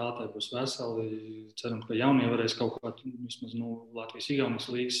 ka spēlētāji būs veseli. Ceram, ka jaunie varēs kaut kā vismaz Latvijas-Igaunijas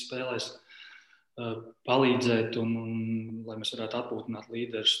līgas spēlēs palīdzēt, un lai mēs varētu atpūtināt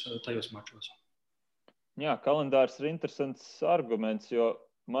līderus tajos mačos. Jā, kalendārs ir interesants arguments, jo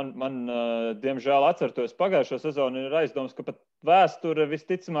man diemžēl atcerētos pagājušo sezonu ir aizdoms, ka pat vēsture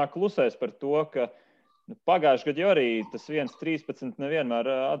visticamāk klusēs par to, ka pagājušajā gadā arī tas 1-13 nevienmēr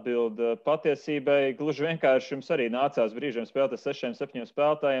atbild patiesībai. Gluži vienkārši jums arī nācās brīžiem spēlēt ar 6-7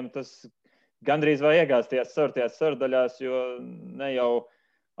 spēlētājiem. Tas gandrīz vai iegāzties sardaļās, jo ne jau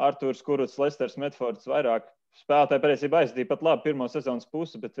Artūrs Kuruts, Lesters Medfords vairāk spēlētāji patiesībā aizdīja pat labi pirmo sezonas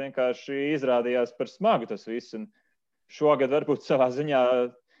pusi, bet vienkārši izrādījās par smagu tas viss. Un šogad varbūt savā ziņā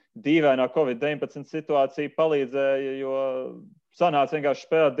dīvainā Covid-19 situācija palīdzēja, jo sanāca vienkārši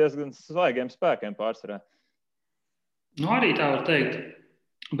spēlēt diezgan svaigiem spēkiem pārsvarā. Arī tā var teikt.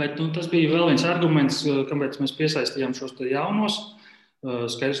 Bet tas bija vēl viens arguments, kāpēc mēs piesaistījām šos jaunos.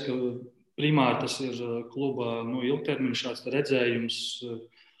 Skaidrs, ka primāri tas ir kluba ilgtermiņa šāds redzējums,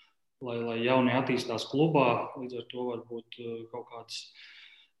 lai jaunie attīstās klubā. Līdz ar to varbūt kaut kāds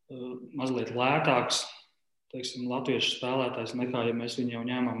mazliet lētāks, teiksim, latviešu spēlētājs nekā, ja mēs viņu jau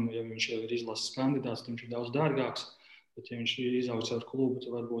ņēmām, ja viņš jau ir izlases kandidāts, tad viņš ir daudz dārgāks. Bet, ja viņš ir izaugs ar klubu,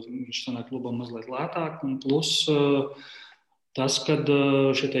 tad varbūt viņš sanāk klubam mazliet lētāk. Un plus tas, kad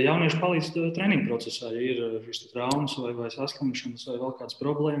šie jaunieši palīdz treniņu procesā, ja ir šis traumas vai saslimšanas vai vēl kādas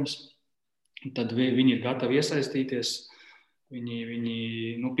problēmas, tad viņi ir gatavi iesaistīties.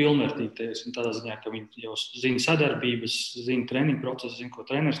 Viņi pilnvērtīties tādā ziņā, ka viņi jau zina sadarbības, zina treniņu procesu, zina, ko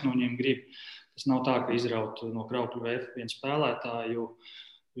treneris no viņiem grib. Tas nav tā, ka izraut no kraukļa vienu spēlētāju,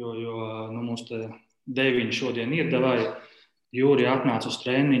 jo mums te 9 šodien iedavāja, Jūri atnāca uz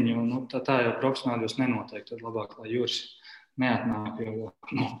treniņu, tā jau profesionāļos nenotiek, tad labāk, lai Jūris neatnāk, jo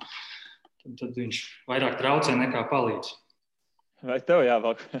tad viņš vairāk traucē nekā palīdz. Vai tev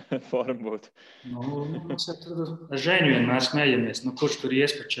jāvelk forma būt? Mēs ar Žēņu vienmēr smējamies, kurš tur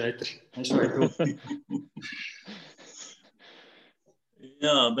ies par 4? Es vai tu?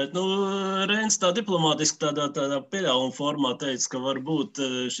 Jā, bet Reins tā diplomātiski tādā pieļaujuma formā teica, ka varbūt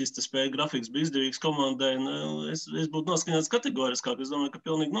šis spēļu grafiks bija izdevīgs komandai. Es būtu noskaņots kategoriskāk. Es domāju, ka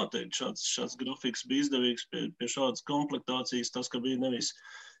pilnīgi noteikti šāds grafiks bija izdevīgs pie šādas komplektācijas. Tas, ka bija nevis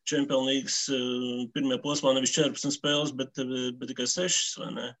Champions Leagues pirmajā posmā nevis 14 spēles, bet tikai 6,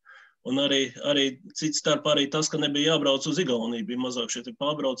 vai ne? Un arī cits starp arī tas, ka nebija jābrauc uz Igauniju, bija mazāk šie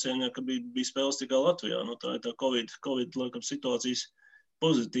pārbraucieni, ka bija spēles tikai Latvijā. Tā ir tā Covid laikam situācijas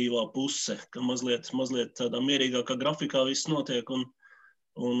pozitīvā puse, ka mazliet tādā mierīgākā grafikā viss notiek un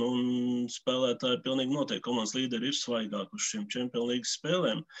spēlētāji pilnīgi noteikti komandas līderi ir svaigāk uz šiem Champions League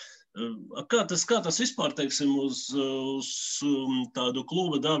spēlēm. Kā tas vispār, teiksim, uz tādu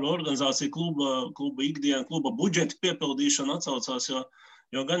kluba darba organizāciju, kluba ikdienu, kluba budžeta piepildīšanu atsaucās,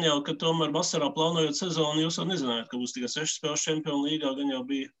 jo gan jau, ka tomēr vasarā plānojot sezonu, jūs jau nezinājāt, ka būs tikai 6 spēles Champions League, gan jau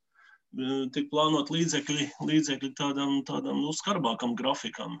bija tik plānot līdzekļi tādam skarbākam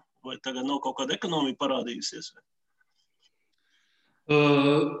grafikam. Vai tagad nav kaut kāda ekonomija parādījusies?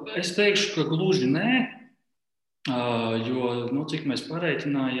 Es teikšu, ka gluži nē, jo, cik mēs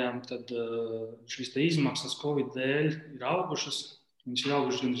pareiķinājām, tad šīs izmaksas Covid dēļ ir augušas. Viņas ir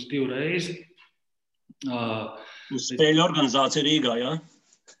augušas gan 2 reizi. Uz spēļu organizācija Rīgā, jā?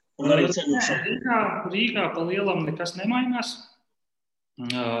 Un arī ceļošana. Rīgā pa lielam nekas nemainās.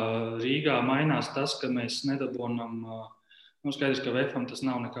 Rīgā mainās tas, ka mēs nedabonam, skaidrs, ka VFam tas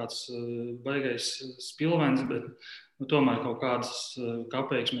nav nekāds baigais spilvens, bet tomēr kaut kādas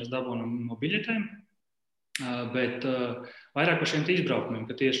kapeikas mēs dabonam no biļetēm. Bet vairāk par šiem izbraukumiem,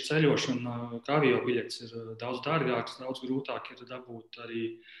 ka tieši ceļošana, kā avio biļetes ir daudz dārgāks, daudz grūtāk ir dabūt arī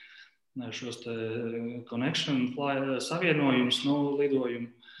šos te connection savienojumus,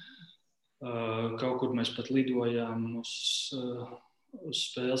 lidojumu. Kaut kur mēs pat lidojām uz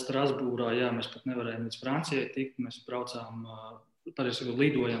spēli Strasbūrā, mēs pat nevarējām līdz Francijai tikt. Mēs braucām,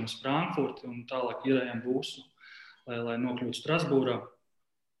 lidojām uz Frankfurti un tālāk ierējām būsu, lai nokļūtu Strasbūrā.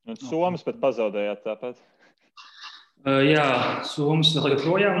 Un Somas pat pazaudējāt tāpat? Jā, Somas vēl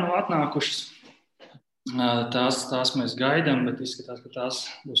joprojām nav atnākušas. Tās mēs gaidām, bet izskatās, ka tās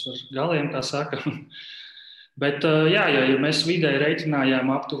būs ar galiem, kā saka. Bet, ja mēs vidēji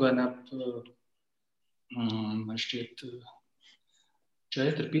reiķinājām aptuveni man šķiet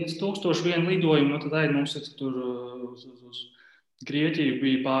 4-5 tūkstoši vienu lidojumu, tad mums tur uz Grieķiju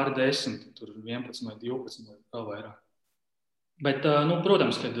bija pāri 10, tur 11 vai 12 vai kā vairāk. Bet,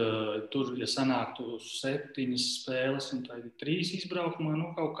 protams, kad tur, ja sanāktu 7 spēles un tā ir 3 izbraukumā,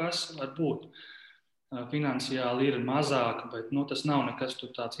 kaut kas var būt. finansiāli ir mazāk, bet tas nav nekas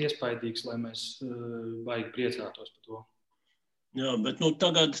tur tāds iespaidīgs, lai mēs baigi priecātos par to. Jā, bet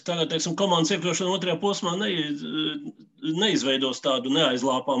tagad teiksim, komandas iekļaušana otrajā posmā neizveidos tādu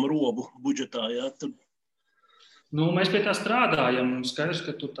neaizlāpām robu budžetā. Jā? Tad... Mēs pie tā strādājam. Skaidrs,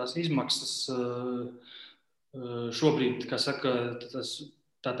 ka tur tās izmaksas šobrīd, kā saka,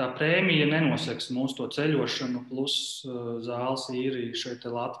 tā prēmija nenoseks mūsu to ceļošanu plus zāles īriju šeit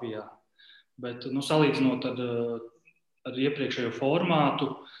Latvijā. Bet, salīdzinot ar iepriekšējo formātu,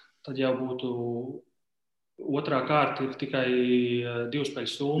 tad jau būtu otrā kārta ir tikai 2 spēļu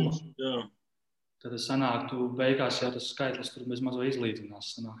summa. Jā. Tad sanāktu beigās jau tas skaitlis tur bez mazo izlīdzinās.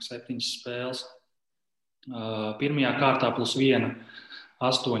 Sanāk 7 spēles. Pirmajā kārtā plus 1,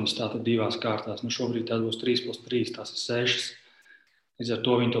 8, tātad 2 kārtās. Šobrīd tās būs 3+3, tās ir 6. Līdz ar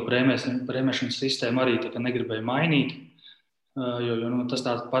to viņi to prēmēšanas sistēmu arī negribēja mainīt. Jo tas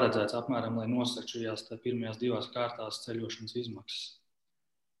tāds paredzēts apmēram, lai nosaktu šajās pirmajās 2 kārtās ceļošanas izmaksas.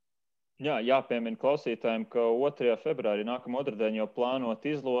 Jā, jāpiemina klausītājiem, ka 2. februārī nākamā otrdiena jau plānot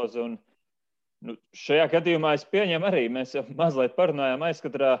izlozi. Un, šajā gadījumā es pieņemu arī, mēs jau mazliet parunājām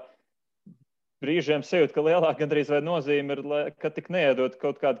aizkadrā, brīžiem sajūt, ka lielāka gandrīz vai nozīme ir, ka tik neiedot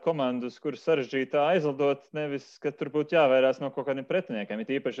kaut kādu komandu, uz kuru sarežģītā aizlidot, nevis, ka tur būtu jāvērās no kaut kādiem pretiniekiem.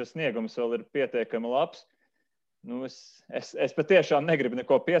 It īpaši, ja sniegums vēl ir pietiekami labs. Es patiešām negribu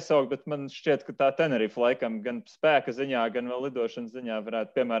neko piesaukt, bet man šķiet, ka tā Tenerife laikam gan spēka ziņā, gan vēl lidošanas ziņā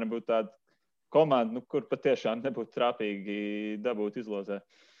varētu, piemēram, būt tāda komanda, kur patiešām nebūtu trāpīgi dabūt izlozē.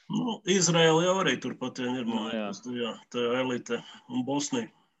 Izraela jau arī turpat ir, tā elite un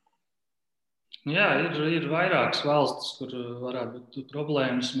Bosnija. Jā, ir vairākas valstis, kur varētu būt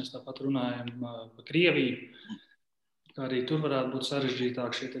problēmas. Mēs tāpat runājam par Krieviju. Arī tur varētu būt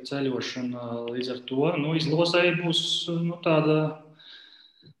sarežģītāk šī ceļošana. Līdz ar to izlozēji būs tāda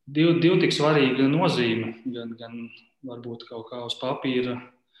divu tik svarīga nozīme. Gan varbūt kaut kā uz papīra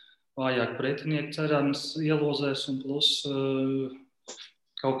vājāk pretinieki cerams ielozēs un plus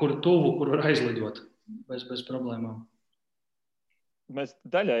kaut kur tuvu, kur var aizlidot bez problēmām. Mēs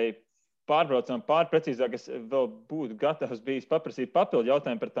daļai pārbraucam precīzāk. Es vēl būtu gatavs bijis paprasīt papildu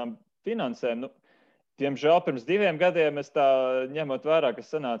jautājumu par tām finansēm. Diemžēl pirms 2 gadiem es tā ņemot vērā, ka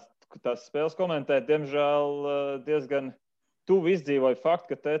sanāca tās spēles komentēt, diemžēl diezgan tuvu izdzīvoja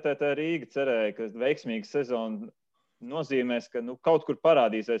faktu, ka TTT Rīga cerēja, ka veiksmīga sezona nozīmēs, ka kaut kur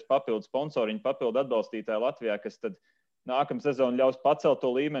parādīsies papildu sponsoriņu, papildu atbalstītāji Latvijā, kas tad nākamā sezona ļaus pacelt to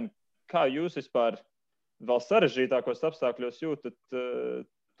līmeni. Kā jūs vispār vēl sarežģītākos apstākļos jūtat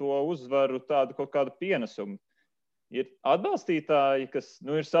to uzvaru tādu kaut kādu pienesumu? Ir atbalstītāji, kas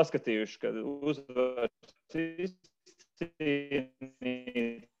ir saskatījuši, ka uzvaras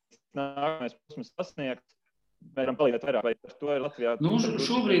izcīnīt, nākamais posms sasniegt, varam palīdzēt vairāk, vai par to ir Latvijā?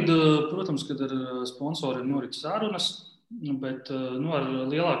 Šobrīd, protams, kad ar sponsoriem norit sarunas, bet ar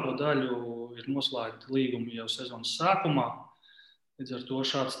lielāko daļu ir noslēgti līgumi jau sezonas sākumā. Līdz ar to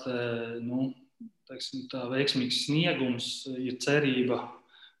šāds tā veiksmīgs sniegums ir cerība,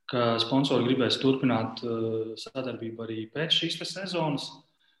 ka sponsori gribēs turpināt sadarbību arī pēc šīs sezonas.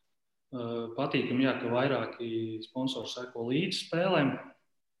 Patīkami, ka vairāki sponsori seko līdz spēlēm.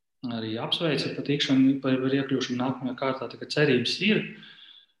 Arī apsveic par iekļūšanu nākamajā kārtā, tā kā cerības ir.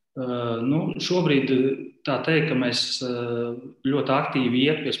 Šobrīd tā teikt, ka mēs ļoti aktīvi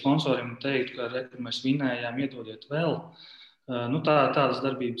iet pie sponsoriem un teikt, ka mēs vinējām, iedodiet vēl. Tādas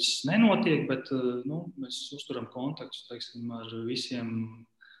darbības nenotiek, bet mēs uzturam kontaktus, ar visiem,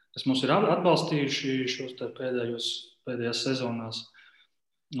 kas mums ir atbalstījuši šos pēdējās sezonās.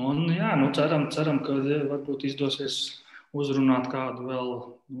 Ceram, ka varbūt izdosies uzrunāt kādu vēl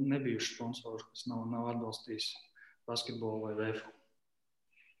nebijušu sponsoru, kas nav atbalstījis basketbolu vai VF.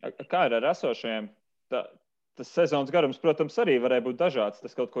 Kā ir ar esošajiem? Tas sezonas garums, protams, arī varēja būt dažāds.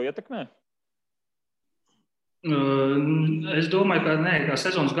 Tas kaut ko ietekmē? Es domāju, ka nē, kā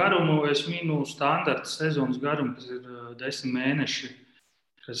sezonas garumu es minu standarta sezonas garumu, kas ir 10 mēneši,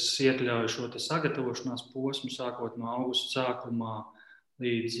 kas iekļauj šo sagatavošanās posmu, sākot no augusta sākumā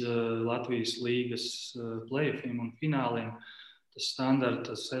līdz Latvijas līgas play-offiem un fināliem. Tas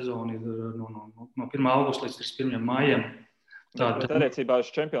standarta sezona ir no 1. augusta līdz 31. maijam. Bet attiecībā uz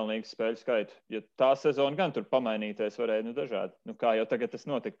Champions League spēļu skaitu, ja tā sezona gan tur pamainīties varēja dažādi. Kā jau tagad tas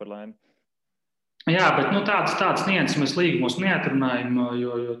notika par laimi? Jā, bet tādas nianses mēs līgumos neatrunājam,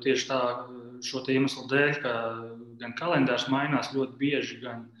 jo tieši tā šo iemeslu dēļ, ka gan kalendārs mainās ļoti bieži,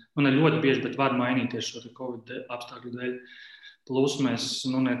 ne ļoti bieži, bet var mainīties šo Covid apstākļu dēļ. Plus mēs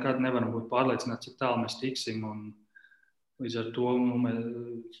nekad nevaram būt pārliecināti, cik tālu mēs tiksim. Un līdz ar to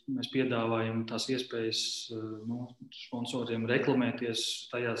mēs piedāvājam tās iespējas sponsoriem reklamēties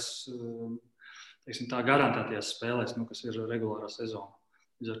tajās teiksim, tā garantētajās spēlēs, kas ir regulārā sezona.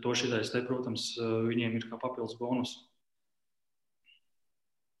 Līdz ar to šitais te, protams, viņiem ir kā papildus bonus.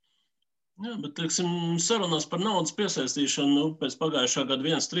 Jā, bet, teiksim, sarunās par naudas piesaistīšanu, pēc pagājušā gada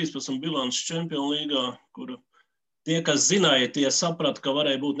 1-13 bilances Čempionu līgā, kur tie, kas zināja, tie saprata, ka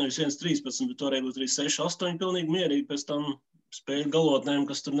varēja būt nevis 1-13, bet varēja būt arī 6-8 pilnīgi mierīgi pēc tam spēļu galotnēm,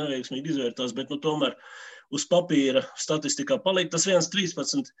 kas tur neveiksmīgi izvērtās, bet tomēr uz papīra statistikā palika tas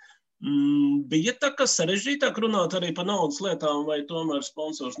 1-13. Bija tā, ka sarežģītāk runāt arī par naudas lietām, vai tomēr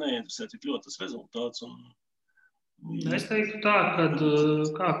sponsors neinteresē tik ļoti tas rezultāts? Es teiktu tā, kad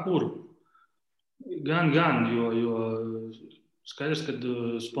kā kur. Gan, jo skaidrs, ka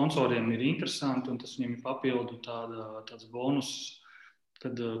sponsoriem ir interesanti un tas viņiem ir papildu tāds bonus,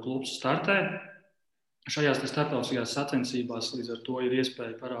 kad klubs startē. Šajās starptautiskajās sacensībās līdz ar to ir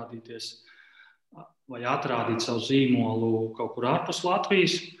iespēja parādīties vai atrādīt savu zīmolu kaut kur ārpus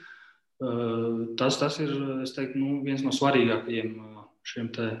Latvijas. Tas ir, es teiktu, viens no svarīgākajiem šiem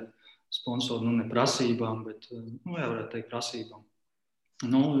te sponsoru, ne prasībām, bet, varētu teikt, prasībām.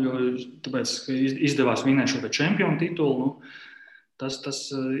 Tāpēc, ka izdevās vinēt šo čempionu titulu, tas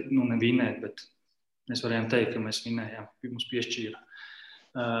nevinēt, bet mēs varējām teikt, ka mēs vinējām, mums piešķīra.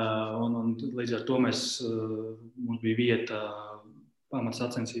 Un līdz ar to mums bija vieta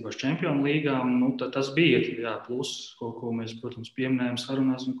pamatsacensībās Čempionu līgā, un tas bija plus, ko mēs, protams, pieminējām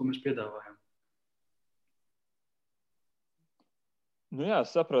sarunās un ko mēs piedāvājam. Jā,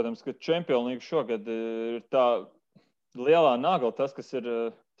 saprotams, ka Čempionu līga šogad ir tā lielā nagla, tas, kas ir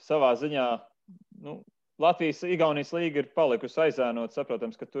savā ziņā, Latvijas, Igaunijas līga ir palikusi aizēnot,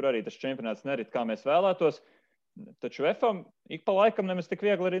 saprotams, ka tur arī tas čempionāts nerit, kā mēs vēlētos, taču VFam ik pa laikam nemaz tik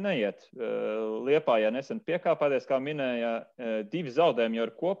viegli arī neiet. Liepājā nesen piekāpāties, kā minēja, 2 zaudējumi jau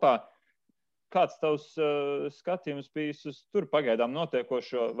ir kopā. Kāds tavs skatījums bijis uz tur pagaidām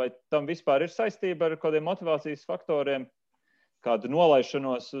notiekošo, vai tam vispār ir saistība ar kādiem motivācijas faktoriem? Kādu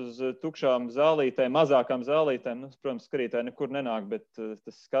nolaišanos uz tukšām zālītēm, mazākām zālītēm. Protams, skatītāji nekur nenāk, bet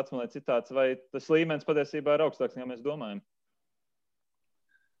tas skats man ir citāds, vai tas līmenis patiesībā ir augstāks, kā mēs domājam?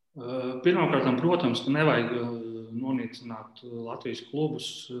 Pirmkārt, protams, ka nevajag nonīcināt Latvijas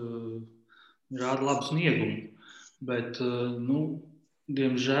klubus, rāda labu sniegumu, bet,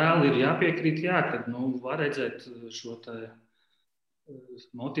 diemžēl ir jāpiekrīt, ka var redzēt šo te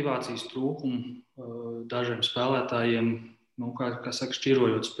motivācijas trūkumu dažiem spēlētājiem, kā saka,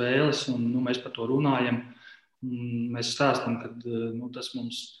 šķirojot spēles, un mēs par to runājam. Mēs stāstam, ka tas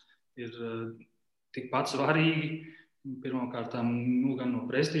mums ir tikpat svarīgi, pirmkārt, gan no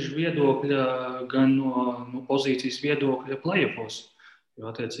prestiža viedokļa, gan no pozīcijas viedokļa play-offos. Jo,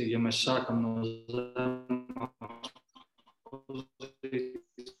 attiecīgi, ja mēs sākam no zemākas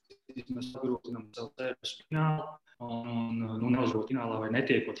pozīcijas, mēs sagrotinām savu ceļu finālu, un neuzvarot finālā vai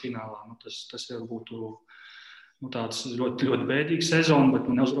netiekot finālā, tas jau būtu tāds ļoti, ļoti bēdīgs sezona, bet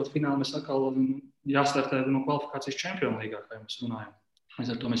neuzvarot finālu mēs atkal jāstartē no kvalifikācijas Čempionu līgā, kā mēs runājam.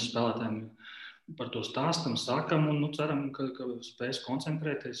 Līdz ar to mēs spēlētājiem par to stāstam, sakam un ceram, ka spēs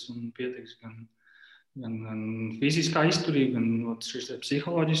koncentrēties un pietiks gan fiziskā izturība, gan šis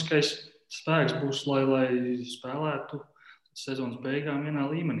psiholoģiskais spēks būs, lai spēlētu sezonas beigām vienā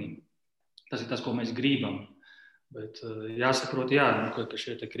līmenī. Tas ir tas, ko mēs gribam. Bet jāsaprot, ka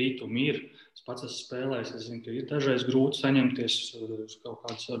šie te krītumi ir. Es pats esmu spēlējis, es zinu, ka ir dažreiz grūti saņemties uz kaut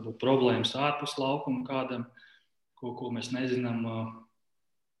kādas varbūt problēmas ārpus laukuma kādam, ko mēs nezinām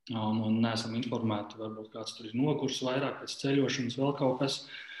un neesam informēti. Varbūt kāds tur ir nogurs vairāk pēc ceļošanas, vēl kaut kas.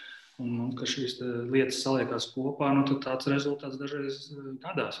 Un ka šīs lietas saliekās kopā, tad tāds rezultāts dažreiz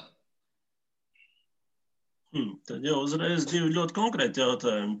gadās. Tad jau uzreiz 2 ļoti konkrēti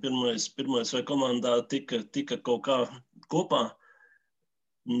jautājumi. Pirmais vai komandā tika kaut kā kopā,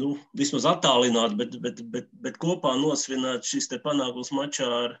 vismaz attālināt, bet kopā nosvināt šis te panākums mačā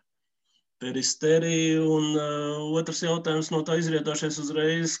ar Peristēriju, un otrs jautājums no tā izrietošies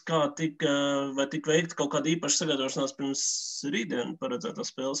uzreiz, vai tika veikta kaut kāda īpaša sagatavošanās pirms rītdien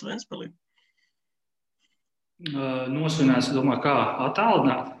paredzētās spēles Ventspilī? Nosvinās, domāju, kā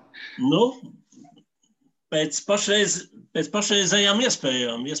attālināt? Pēc pašreizējām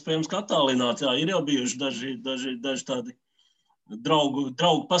iespējām, iespējams, ka attālināt, ir jau bijuši daži tādi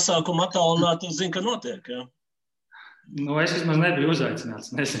draugu pasākumi attālināt, un zinu, ka notiek, jā. Es vismaz nebiju uzaicināts,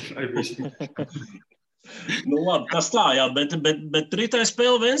 nezinu, vai bija. Labi, tas tā, jā, bet rītā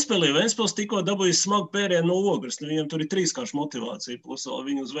spēle Ventspilī. Ventspils tikko dabūja smagu pērienu no Ogres, viņam tur ir 3-kārša motivācija, plus vēl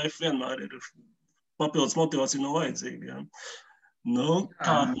viņu uz VF vienmēr ir papildus motivācija nav vajadzīga, jā.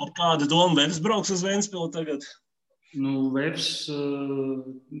 Ar kādu domu Vefs brauks uz Ventspili tagad? Vefs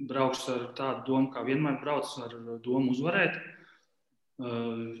brauks ar tādu domu, kā vienmēr brauc ar domu uzvarēt.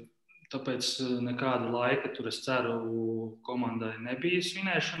 tāpēc nekāda laika tur, es ceru, komandai nebija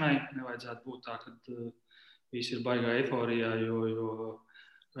svinēšanai. Nevajadzētu būt tā, ka visi ir baigā eiforijā, jo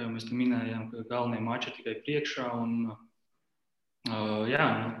kā jau mēs te minējām, ka galvenie mači tikai priekšā. Un,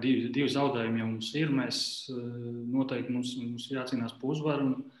 divi zaudējumi jau mums ir. Mēs noteikti mums jācīnās par uzvaru.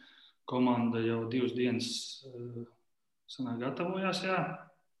 Komanda jau 2 dienas sanāk gatavojās. Jā.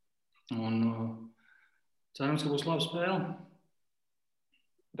 Un cerams, ka būs laba spēle.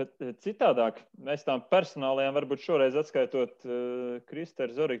 Bet citādāk, mēs tām personālajām varbūt šoreiz atskaitot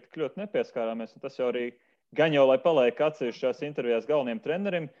Kristēru Zoriku tik ļoti nepieskārāmies. Un tas jau arī gan jau, lai paliek atsevišķās intervijās galveniem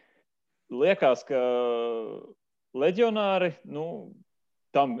trenerim, liekas, ka leģionāri,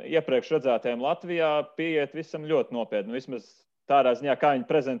 tam iepriekš redzētajiem Latvijā pieiet visam ļoti nopietni. Vismaz tādā ziņā, kā viņi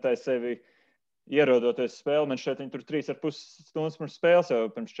prezentē sevi ierodoties spēli. Man šeit viņi tur 3,5 stundas pirms spēles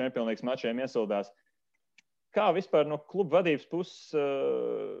jau pirms Champions League mačiem iesildās. Kā vispār no kluba vadības puses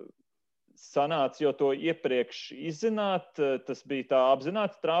sanāca, jo to iepriekš izzināt, tas bija tā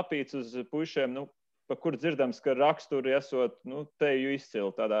apzināti trāpīts uz puišiem, pa kur dzirdams, ka raksturi esot, teju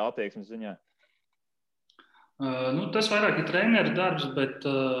izcili tādā attieksmes ziņā? Tas vairāk ir treneru darbs, bet,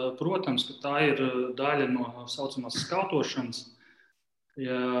 protams, ka tā ir daļa no saucamās skautošanas.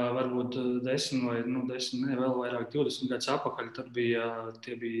 Ja varbūt 10 vai 10, vēl vairāk 20 gadus atpakaļ, tad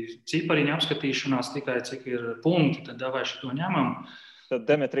tie bija cipariņu apskatīšanās tikai, cik ir punkti, tad davai šito ņemam. Tad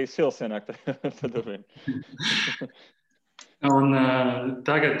Demetrijs Sils ienāk. Un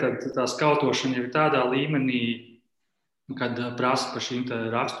tagad tā skautošana jau ir tādā līmenī, kad prasa par šīm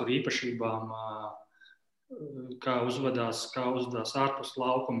raksturu īpašībām, kā uzvedās ārpus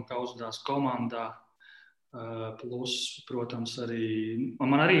laukuma, kā uzvedās komandā. Plus, protams,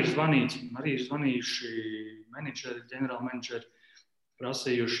 man arī ir zvanījuši menedžeri, ģenerāli menedžeri,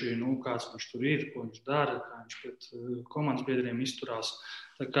 prasījuši, kāds viņš tur ir, ko viņš dara, kā viņš pret komandas biedriem izturās.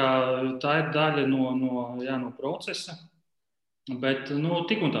 Tā ir daļa no procesa, bet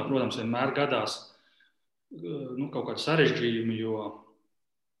tik un tā, protams, vienmēr gadās kaut kādi sarežģījumi, jo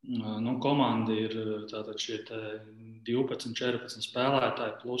komanda ir tātad šie 12, 14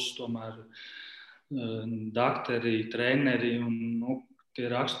 spēlētāji, plus tomēr dakteri, treneri un tie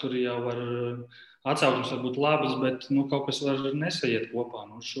raksturi jau var atsauksmes var būt labas, bet kaut kas var nesaiet kopā.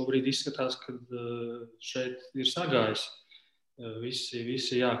 Šobrīd izskatās, ka šeit ir sagājis.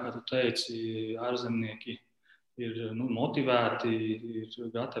 Visi, kā tu teici, ārzemnieki ir motivēti, ir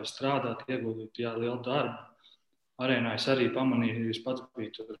gatavi strādāt, ieguldīt lielu darbu. Arēnā es arī pamanīju, es pats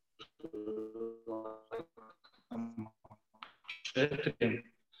biju tur 4.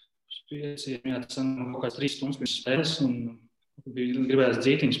 5, tas kaut kāds 3 stundas pirms spēles, un gribējās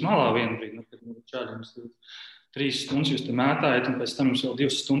dzītiņas malā vienu brīdi, kad čārījums 3 stundas jūs te mētājat, un pēc tam jums vēl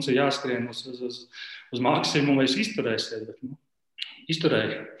 2 stundas ir jāskrien uz maksimumu, vai jūs izturēsiet, bet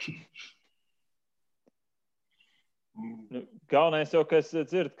izturēju. Galvenais jau, ka es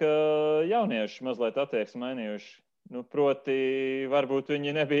dzirdu, ka jaunieši mazliet attieksmi mainījuši. Proti, varbūt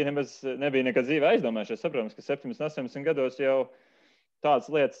viņi nebija nekad dzīvē aizdomājušies. Saprotams, ka 17-18 gados jau tādas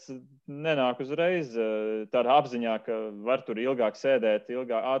lietas nenāk uzreiz, tādā apziņā, ka var tur ilgāk sēdēt,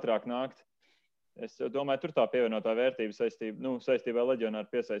 ātrāk nākt. Es domāju, tur tā pievienotā vērtība saistībā ar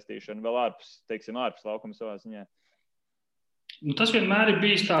leģionāru piesaistīšanu vēl ārpus laukuma savā ziņā. Tas vienmēr ir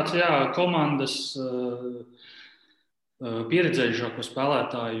bijis tāds, komandas pieredzējušāko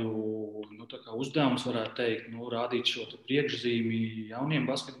spēlētāju uzdevums, varētu teikt, rādīt šo priekšzīmi jauniem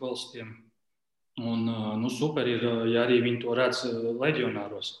basketbolistiem. Un super ir, ja arī viņi to redz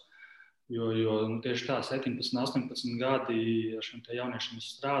leģionāros, jo tieši tā 17, 18 gadi ar šiem te jauniešiem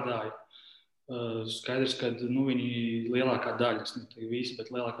strādāja. Skaidrs, ka viņi lielākā daļa, es neteiktu visi,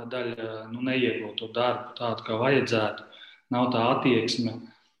 bet lielākā daļa neiegūt to darbu tādu, kā vajadzētu, nav tā attieksme.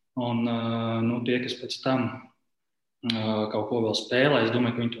 Un tie, kas pēc tam kaut ko vēl spēlē, es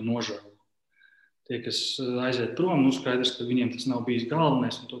domāju, ka viņi to nožēlo. Tie, kas aiziet prom, skaidrs, ka viņiem tas nav bijis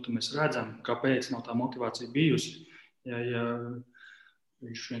galvenais, un to mēs redzam, kāpēc nav tā motivācija bijusi. Ja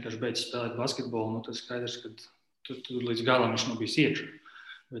viņš vienkārši beidz spēlēt basketbolu, tad skaidrs, ka tur līdz galam viņš nav bijis iekšā.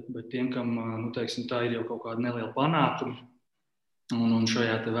 Bet tiem, kam, teiksim, tā ir jau kaut kāda neliela panākuma, un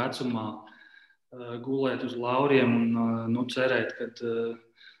šajā te vecumā gulēt uz lauriem un cerēt, ka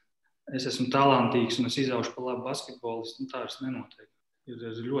es esmu talantīgs un es izaušu par labu basketbolistu, tā vairs nenotiek. Ir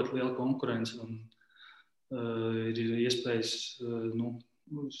ļoti liela konkurence un ir iespējas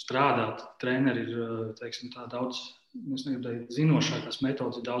strādāt. Treneri ir, teiksim, tā daudz, es negribu teikt, zinošākās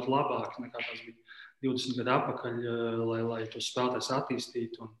metodas ir daudz labākas nekā tās bija 20 gadu atpakaļ, lai tos spēlētājs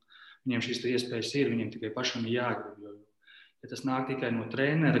attīstītu. Un viņiem šīs iespējas ir, viņiem tikai pašam ir jāgrib. Ja tas nāk tikai no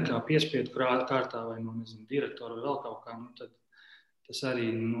trenera, kā piespiedu kārtā vai no direktora vai vēl kaut kā, tad tas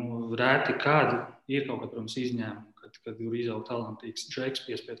arī rēti kādi ir kaut kādi, protams, izņēmumi, kad ir izaugt talantīgs džeks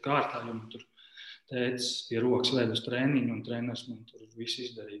piespiedu kārtā, jo man tur tētis pie rokas ved uz treniņu un treneris man tur visu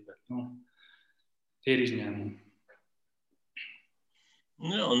izdarīja, bet tie ir izņēmumi.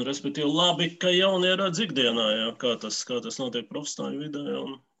 Jā, un respektīvi labi, ka jaunie redz ikdienā, jā, kā tas notiek profesionāļu vidē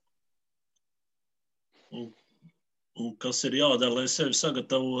un kas ir jādara, lai sevi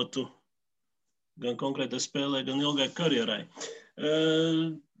sagatavotu gan konkrētai spēlē, gan ilgai karjerai.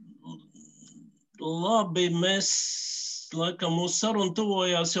 Labi, mēs laikam mūsu saruna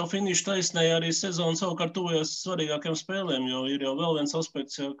tuvojās jau finiša taisnē, arī sezona savukārt tuvojās svarīgākajām spēlēm, jo ir jau vēl viens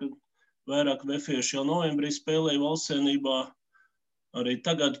aspekts, jau, kad vairāk vefieši jau novembrī spēlēja valstsienībā. Arī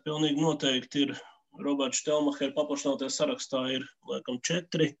tagad pilnīgi noteikti ir Roberts Štelmacher paplašinātajā sarakstā ir laikam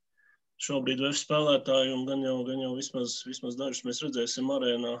 4 šobrīd VF spēlētāji, un gan jau vismaz dažus mēs redzēsim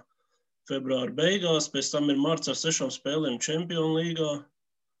arēnā februāra beigās. Pēc tam ir marts ar 6 spēlēm Čempionu līgā,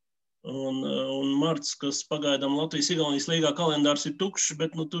 un marts, kas pagaidām Latvijas-Igaunijas līgā kalendārs ir tukšs,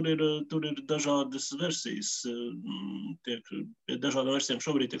 bet tur ir dažādas versijas. Pie dažādām versijām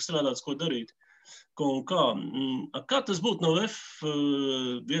šobrīd tiek strādāts, ko darīt. Un kā tas būtu no VF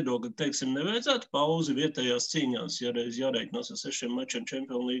viedokļa, teiksim, nevajadzētu pauzi vietējās cīņās, ja reiz jāreikinās ar 6 mačiem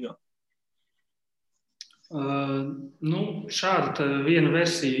Čempionu līgā? Šāda viena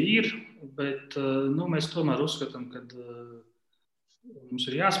versija ir, bet mēs tomēr uzskatām, ka mums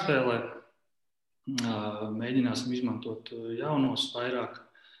ir jāspēlē, mēģināsim izmantot jaunos vairāk.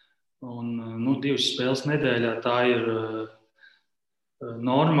 Un 2 spēles nedēļā tā ir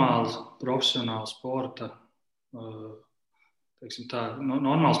normāls profesionāls sporta,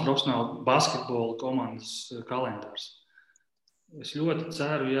 normāls profesionāls basketbola komandas kalendārs. Es ļoti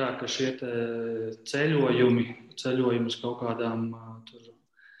ceru, ka šie ceļojumi kaut kādām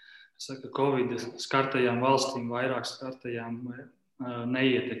Covid skartajām valstīm, vairāk skartajām,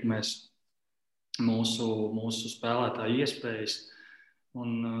 neietekmēs mūsu spēlētāju iespējas.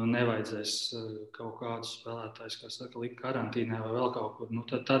 Un nevajadzēs kaut kādus spēlētājus, likt karantīnā vai vēl kaut kur.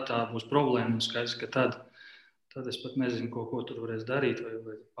 Tad tā būs problēma. Skaidrs, ka tad es pat nezinu, ko tur varēs darīt,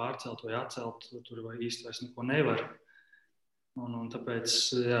 vai pārcelt vai atcelt. Tur vai īsti vairs neko nevar. Un tāpēc,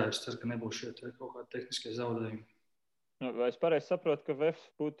 es ceru, ka nebūs šie kaut kādi tehniskie zaudējumi. Vai es pareizi saprotu, ka VF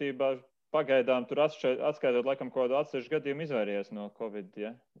būtībā pagaidām tur atskaitot laikam kaut kādu atsevišķu gadījumu izvairījās no Covid,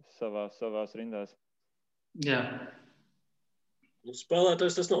 ja? savās rindās? Jā.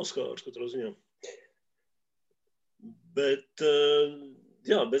 Spēlētājs tas nav skārs katrā ziņā. Bet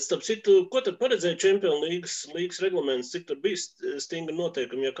starp citu, ko tad paredzēja Čempionu līgas reglaments, cik tur bija stingri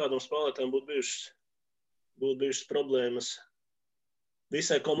noteikumi, ja kādam spēlētājiem būtu bijušas problēmas?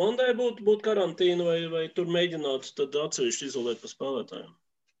 Visai komandai būtu karantīna vai tur mēģinātu tad atsevišķi izolēt pa spēlētājiem?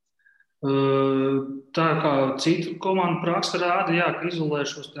 Tā kā citu komandu praksa rāda, ka izolē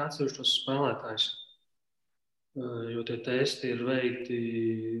šos atsevišķos spēlētājus. Jo tie testi ir veikti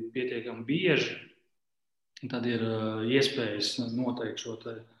pietiekami bieži, tad ir iespējas noteikt šo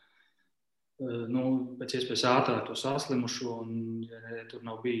pēc iespējas ātrāk to saslimušo, un ja tur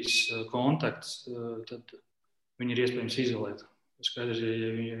nav bijis kontakts, tad viņi ir iespējams izolēt. Skaidrs,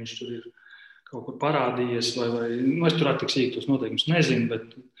 ja viņš tur ir kaut kur parādījies, vai es tur tik sīk tos noteikumus nezinu,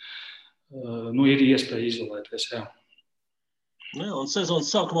 bet ir iespēja izolēties, jā. Jā, un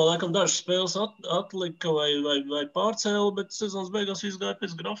sezonas sākumā laikam dažas spēles atlika vai pārcēla, bet sezonas beigās viss gāja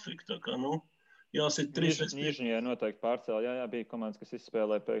pēc grafika. Tā kā, jāsit 3. Nīžņijā noteikti pārcēla, jā, bija komandas, kas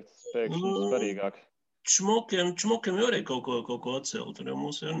izspēlē pēkšņi svarīgāk. Čmokiem jau arī kaut ko atcēla, tur jau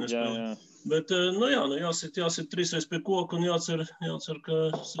mūsu ir nespēlē. Jā. Bet, jāsit 3 pie koka un jācer, ka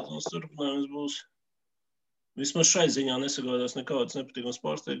sezonas turpinājums būs. Vismaz šai ziņā nesagādās nekādas nepatīkams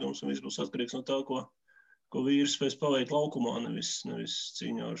pārsteigums, un viss būs atkarīgs no tā, ko vīrs spēs paveikt laukumā, nevis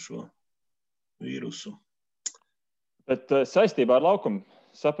cīņā ar šo vīrusu. Bet saistībā ar laukumu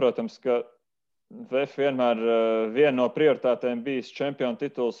saprotams, ka VF vienmēr viena no prioritātēm bijis čempionu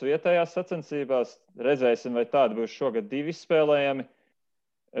tituls vietējās sacensībās. Redzēsim, vai tādi būs šogad 2 spēlējami.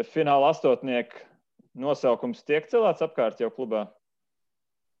 Fināla 8. nosaukums tiek celāts apkārt jau klubā?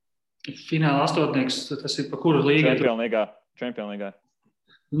 Fināla 8. tas ir pa kuru līgai? Čempionu līgā.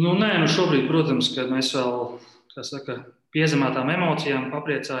 Šobrīd, protams, kad mēs vēl, piezemētām emocijām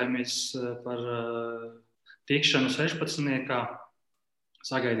papriecājamies par tikšanu 16.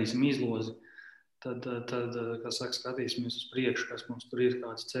 Sagaidīsim izlozi. Tad skatīsimies uz priekšu, kas mums tur ir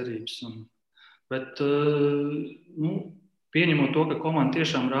kādas cerības. Bet, pieņemot to, ka komanda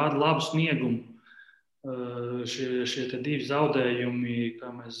tiešām rāda labu sniegumu, šie 2 zaudējumi, kā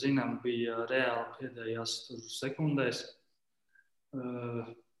mēs zinām, bija reāli pēdējās sekundēs.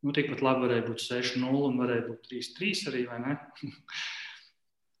 Tikpat labi varēja būt 6-0 un varēja būt 3-3 arī, vai ne?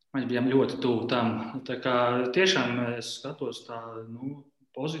 Mēs bijām ļoti tuvu tam. Tā kā tiešām es skatos tā,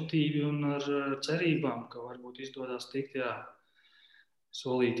 pozitīvi un ar cerībām, ka varbūt izdodas tikt,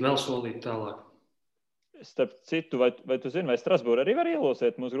 solīt tālāk. Starp citu, vai tu zini, vai Strasbūra arī var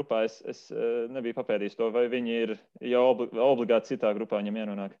ielosēt mūsu grupā? Es nebiju papēdījis to, vai viņi ir jau obligāti citā grupā viņam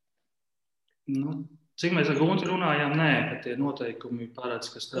ienonāk? Cik mēs ar Gunti runājām, nē, ka tie noteikumi paredz,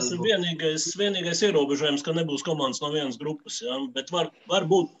 ka Tas ir vienīgais ierobežojums, ka nebūs komandas no vienas grupas, jā, bet var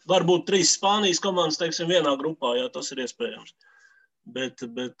būt 3 Spānijas komandas, teiksim, vienā grupā, jā, tas ir iespējams. Bet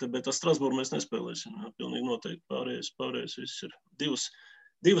ar Strasbūru mēs nespēlēsim, jā, pilnīgi noteikti pārējais viss ir.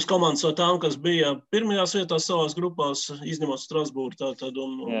 Divas komandas no tām, kas bija pirmajās vietās savās grupās, izņemot Strasbūru, tātad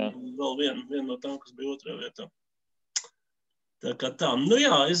un vēl viena no tām, kas bija otrajā vietā. Tā kā tā.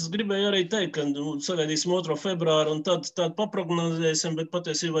 Es gribēju arī teikt, ka sagaidīsim 2. februāru un tad paprognozēsim, bet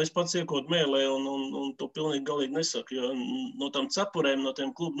patiesībā es pats iekotu mēlē un to pilnīgi galīgi nesaku, jo no tām cepurēm, no tiem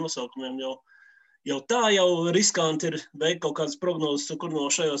klubu nosaukumiem jau riskanti ir veikt kaut kādas prognozes, kur no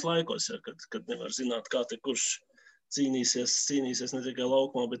šajos laikos, kad nevar zināt, kā te kurš cīnīsies ne tikai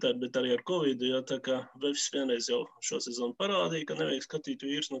laukumā, bet arī ar Covid, tā kā Vefs vienreiz jau šo sezonu parādīja, ka nevajag skatīt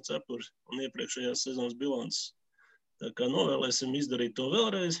vīrs no cepures un iepriekšējās sezonas bilances. Tā kā novēlēsim izdarīt to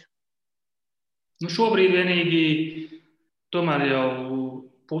vēlreiz. Šobrīd vienīgi tomēr jau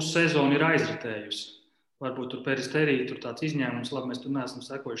pussezonu ir aizritējusi. Varbūt tur Peristerija tur tāds izņēmums, labi, mēs tur neesam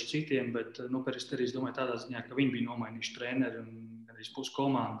sekojuši citiem, bet Peristerijas domāju tādā ziņā, ka viņi bija nomainījuši treneri un arī pusi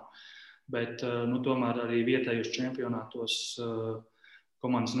komandu. Bet tomēr arī vietējos čempionātos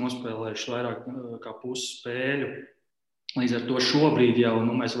komandas nospēlējuši vairāk kā pusi spēļu. Līdz ar to šobrīd jau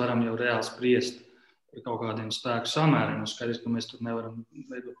mēs varam jau reāli spriest par kaut kādiem spēku samēriem. Skaidrs, ka mēs tur nevaram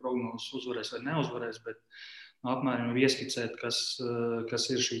veidot prognozes, uzvarēs vai neuzvarēs, bet apmēram ieskicēt, kas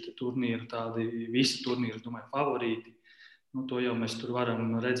ir šī turnīra, tādi visi turnīri, domāju, favorīti. To jau mēs tur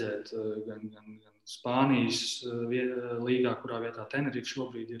varam redzēt gan Spānijas līgā, kurā vietā Tenerife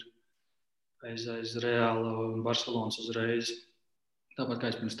šobrīd ir aiz Reāla un Barcelonas uzreiz. Tāpat, kā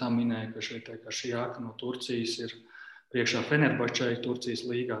es pirms tam minēju, ka šeit šī āka no Turcijas ir priekšā Fenerbahčei Turcijas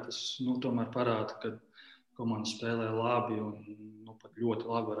līgā, tas tomēr parāda, ka komanda spēlē labi un pat ļoti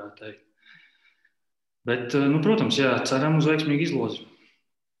labi varētu teikt. Bet, protams, ceram uz veiksmīgu izlozi.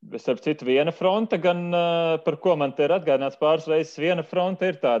 Starp citu, viena fronte, gan par ko man te ir atgādināts pāris reizes, viena fronte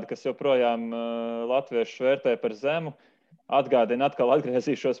ir tāda, kas joprojām latviešus vērtē par zemu. Atkal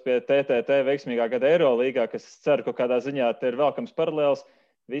atgriezīšos pie TTT veiksmīgā gada Eirolīgā, kas ceru, ka kādā ziņā te ir vēlkams paralēls.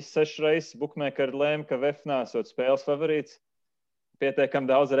 Visas 6 reizes bukmēkari lēma, ka VF nesot spēles favorīts. Pietiekami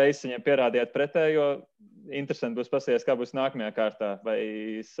daudz reizes viņiem pierādījāt pretējo. Interesanti būs paskatīties, kā būs nākamajā kārtā. Vai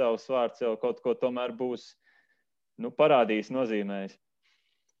savs vārds jau kaut ko tomēr būs parādījis, nozīmējis.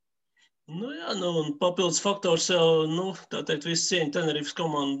 Un papildus faktors jau, tā teikt, visu cieņu Tenerifes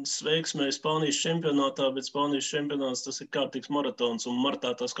komandas veiksmē Spānijas čempionātā, bet Spānijas čempionāts tas ir kārtīgs maratons, un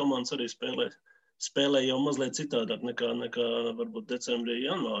martā tās komandas arī spēlē jau mazliet citādāk nekā varbūt decembrī,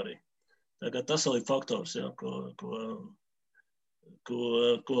 janvārī. Tagad tas vēl ir faktors,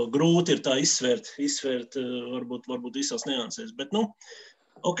 ko grūti ir tā izsvērt varbūt visās niansēs. Bet,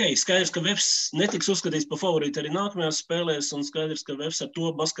 skaidrs, ka Vefs netiks uzskatīts par favorīti arī nākamajās spēlēs, un skaidrs, ka Vefs ar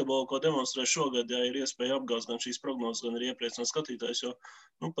to basketbolu, ko demonstrē šogad, ir iespēja apgāzt gan šīs prognozes, gan arī iepriecināt skatītājus, jo,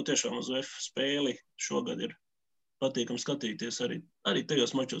 patiešām uz Vef spēli šogad ir patīkam skatīties arī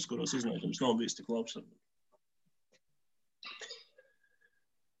tajos mačos, kuros iznākums nav bijis tik labs.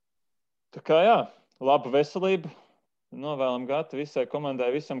 Tā kā laba veselība. Novēlam gati visai komandai,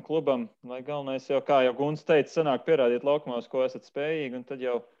 visam klubam. Lai galvenais jau, kā jau Gunts teica, sanāk pierādīt laukumos, ko esat spējīgi, un tad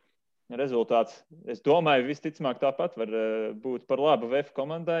jau rezultāts, es domāju, visticamāk tāpat var būt par labu VF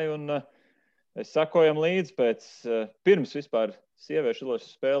komandai, un es sakojam līdzi pirms vispār sieviešu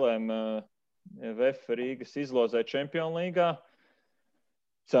izlases spēlēm VF Rīgas izlozē Čempionu līgā.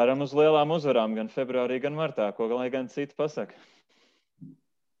 Ceram uz lielām uzvarām gan februārī, gan martā, ko lai gan citi pasaka.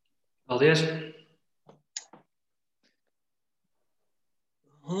 Paldies!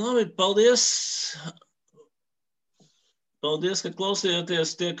 Labi, paldies! Paldies, ka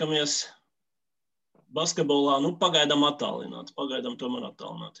klausījāties, tiekamies basketbolā. Pagaidām attālināti, tomēr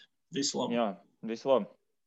attālināti. Visu labu! Jā, visu labu!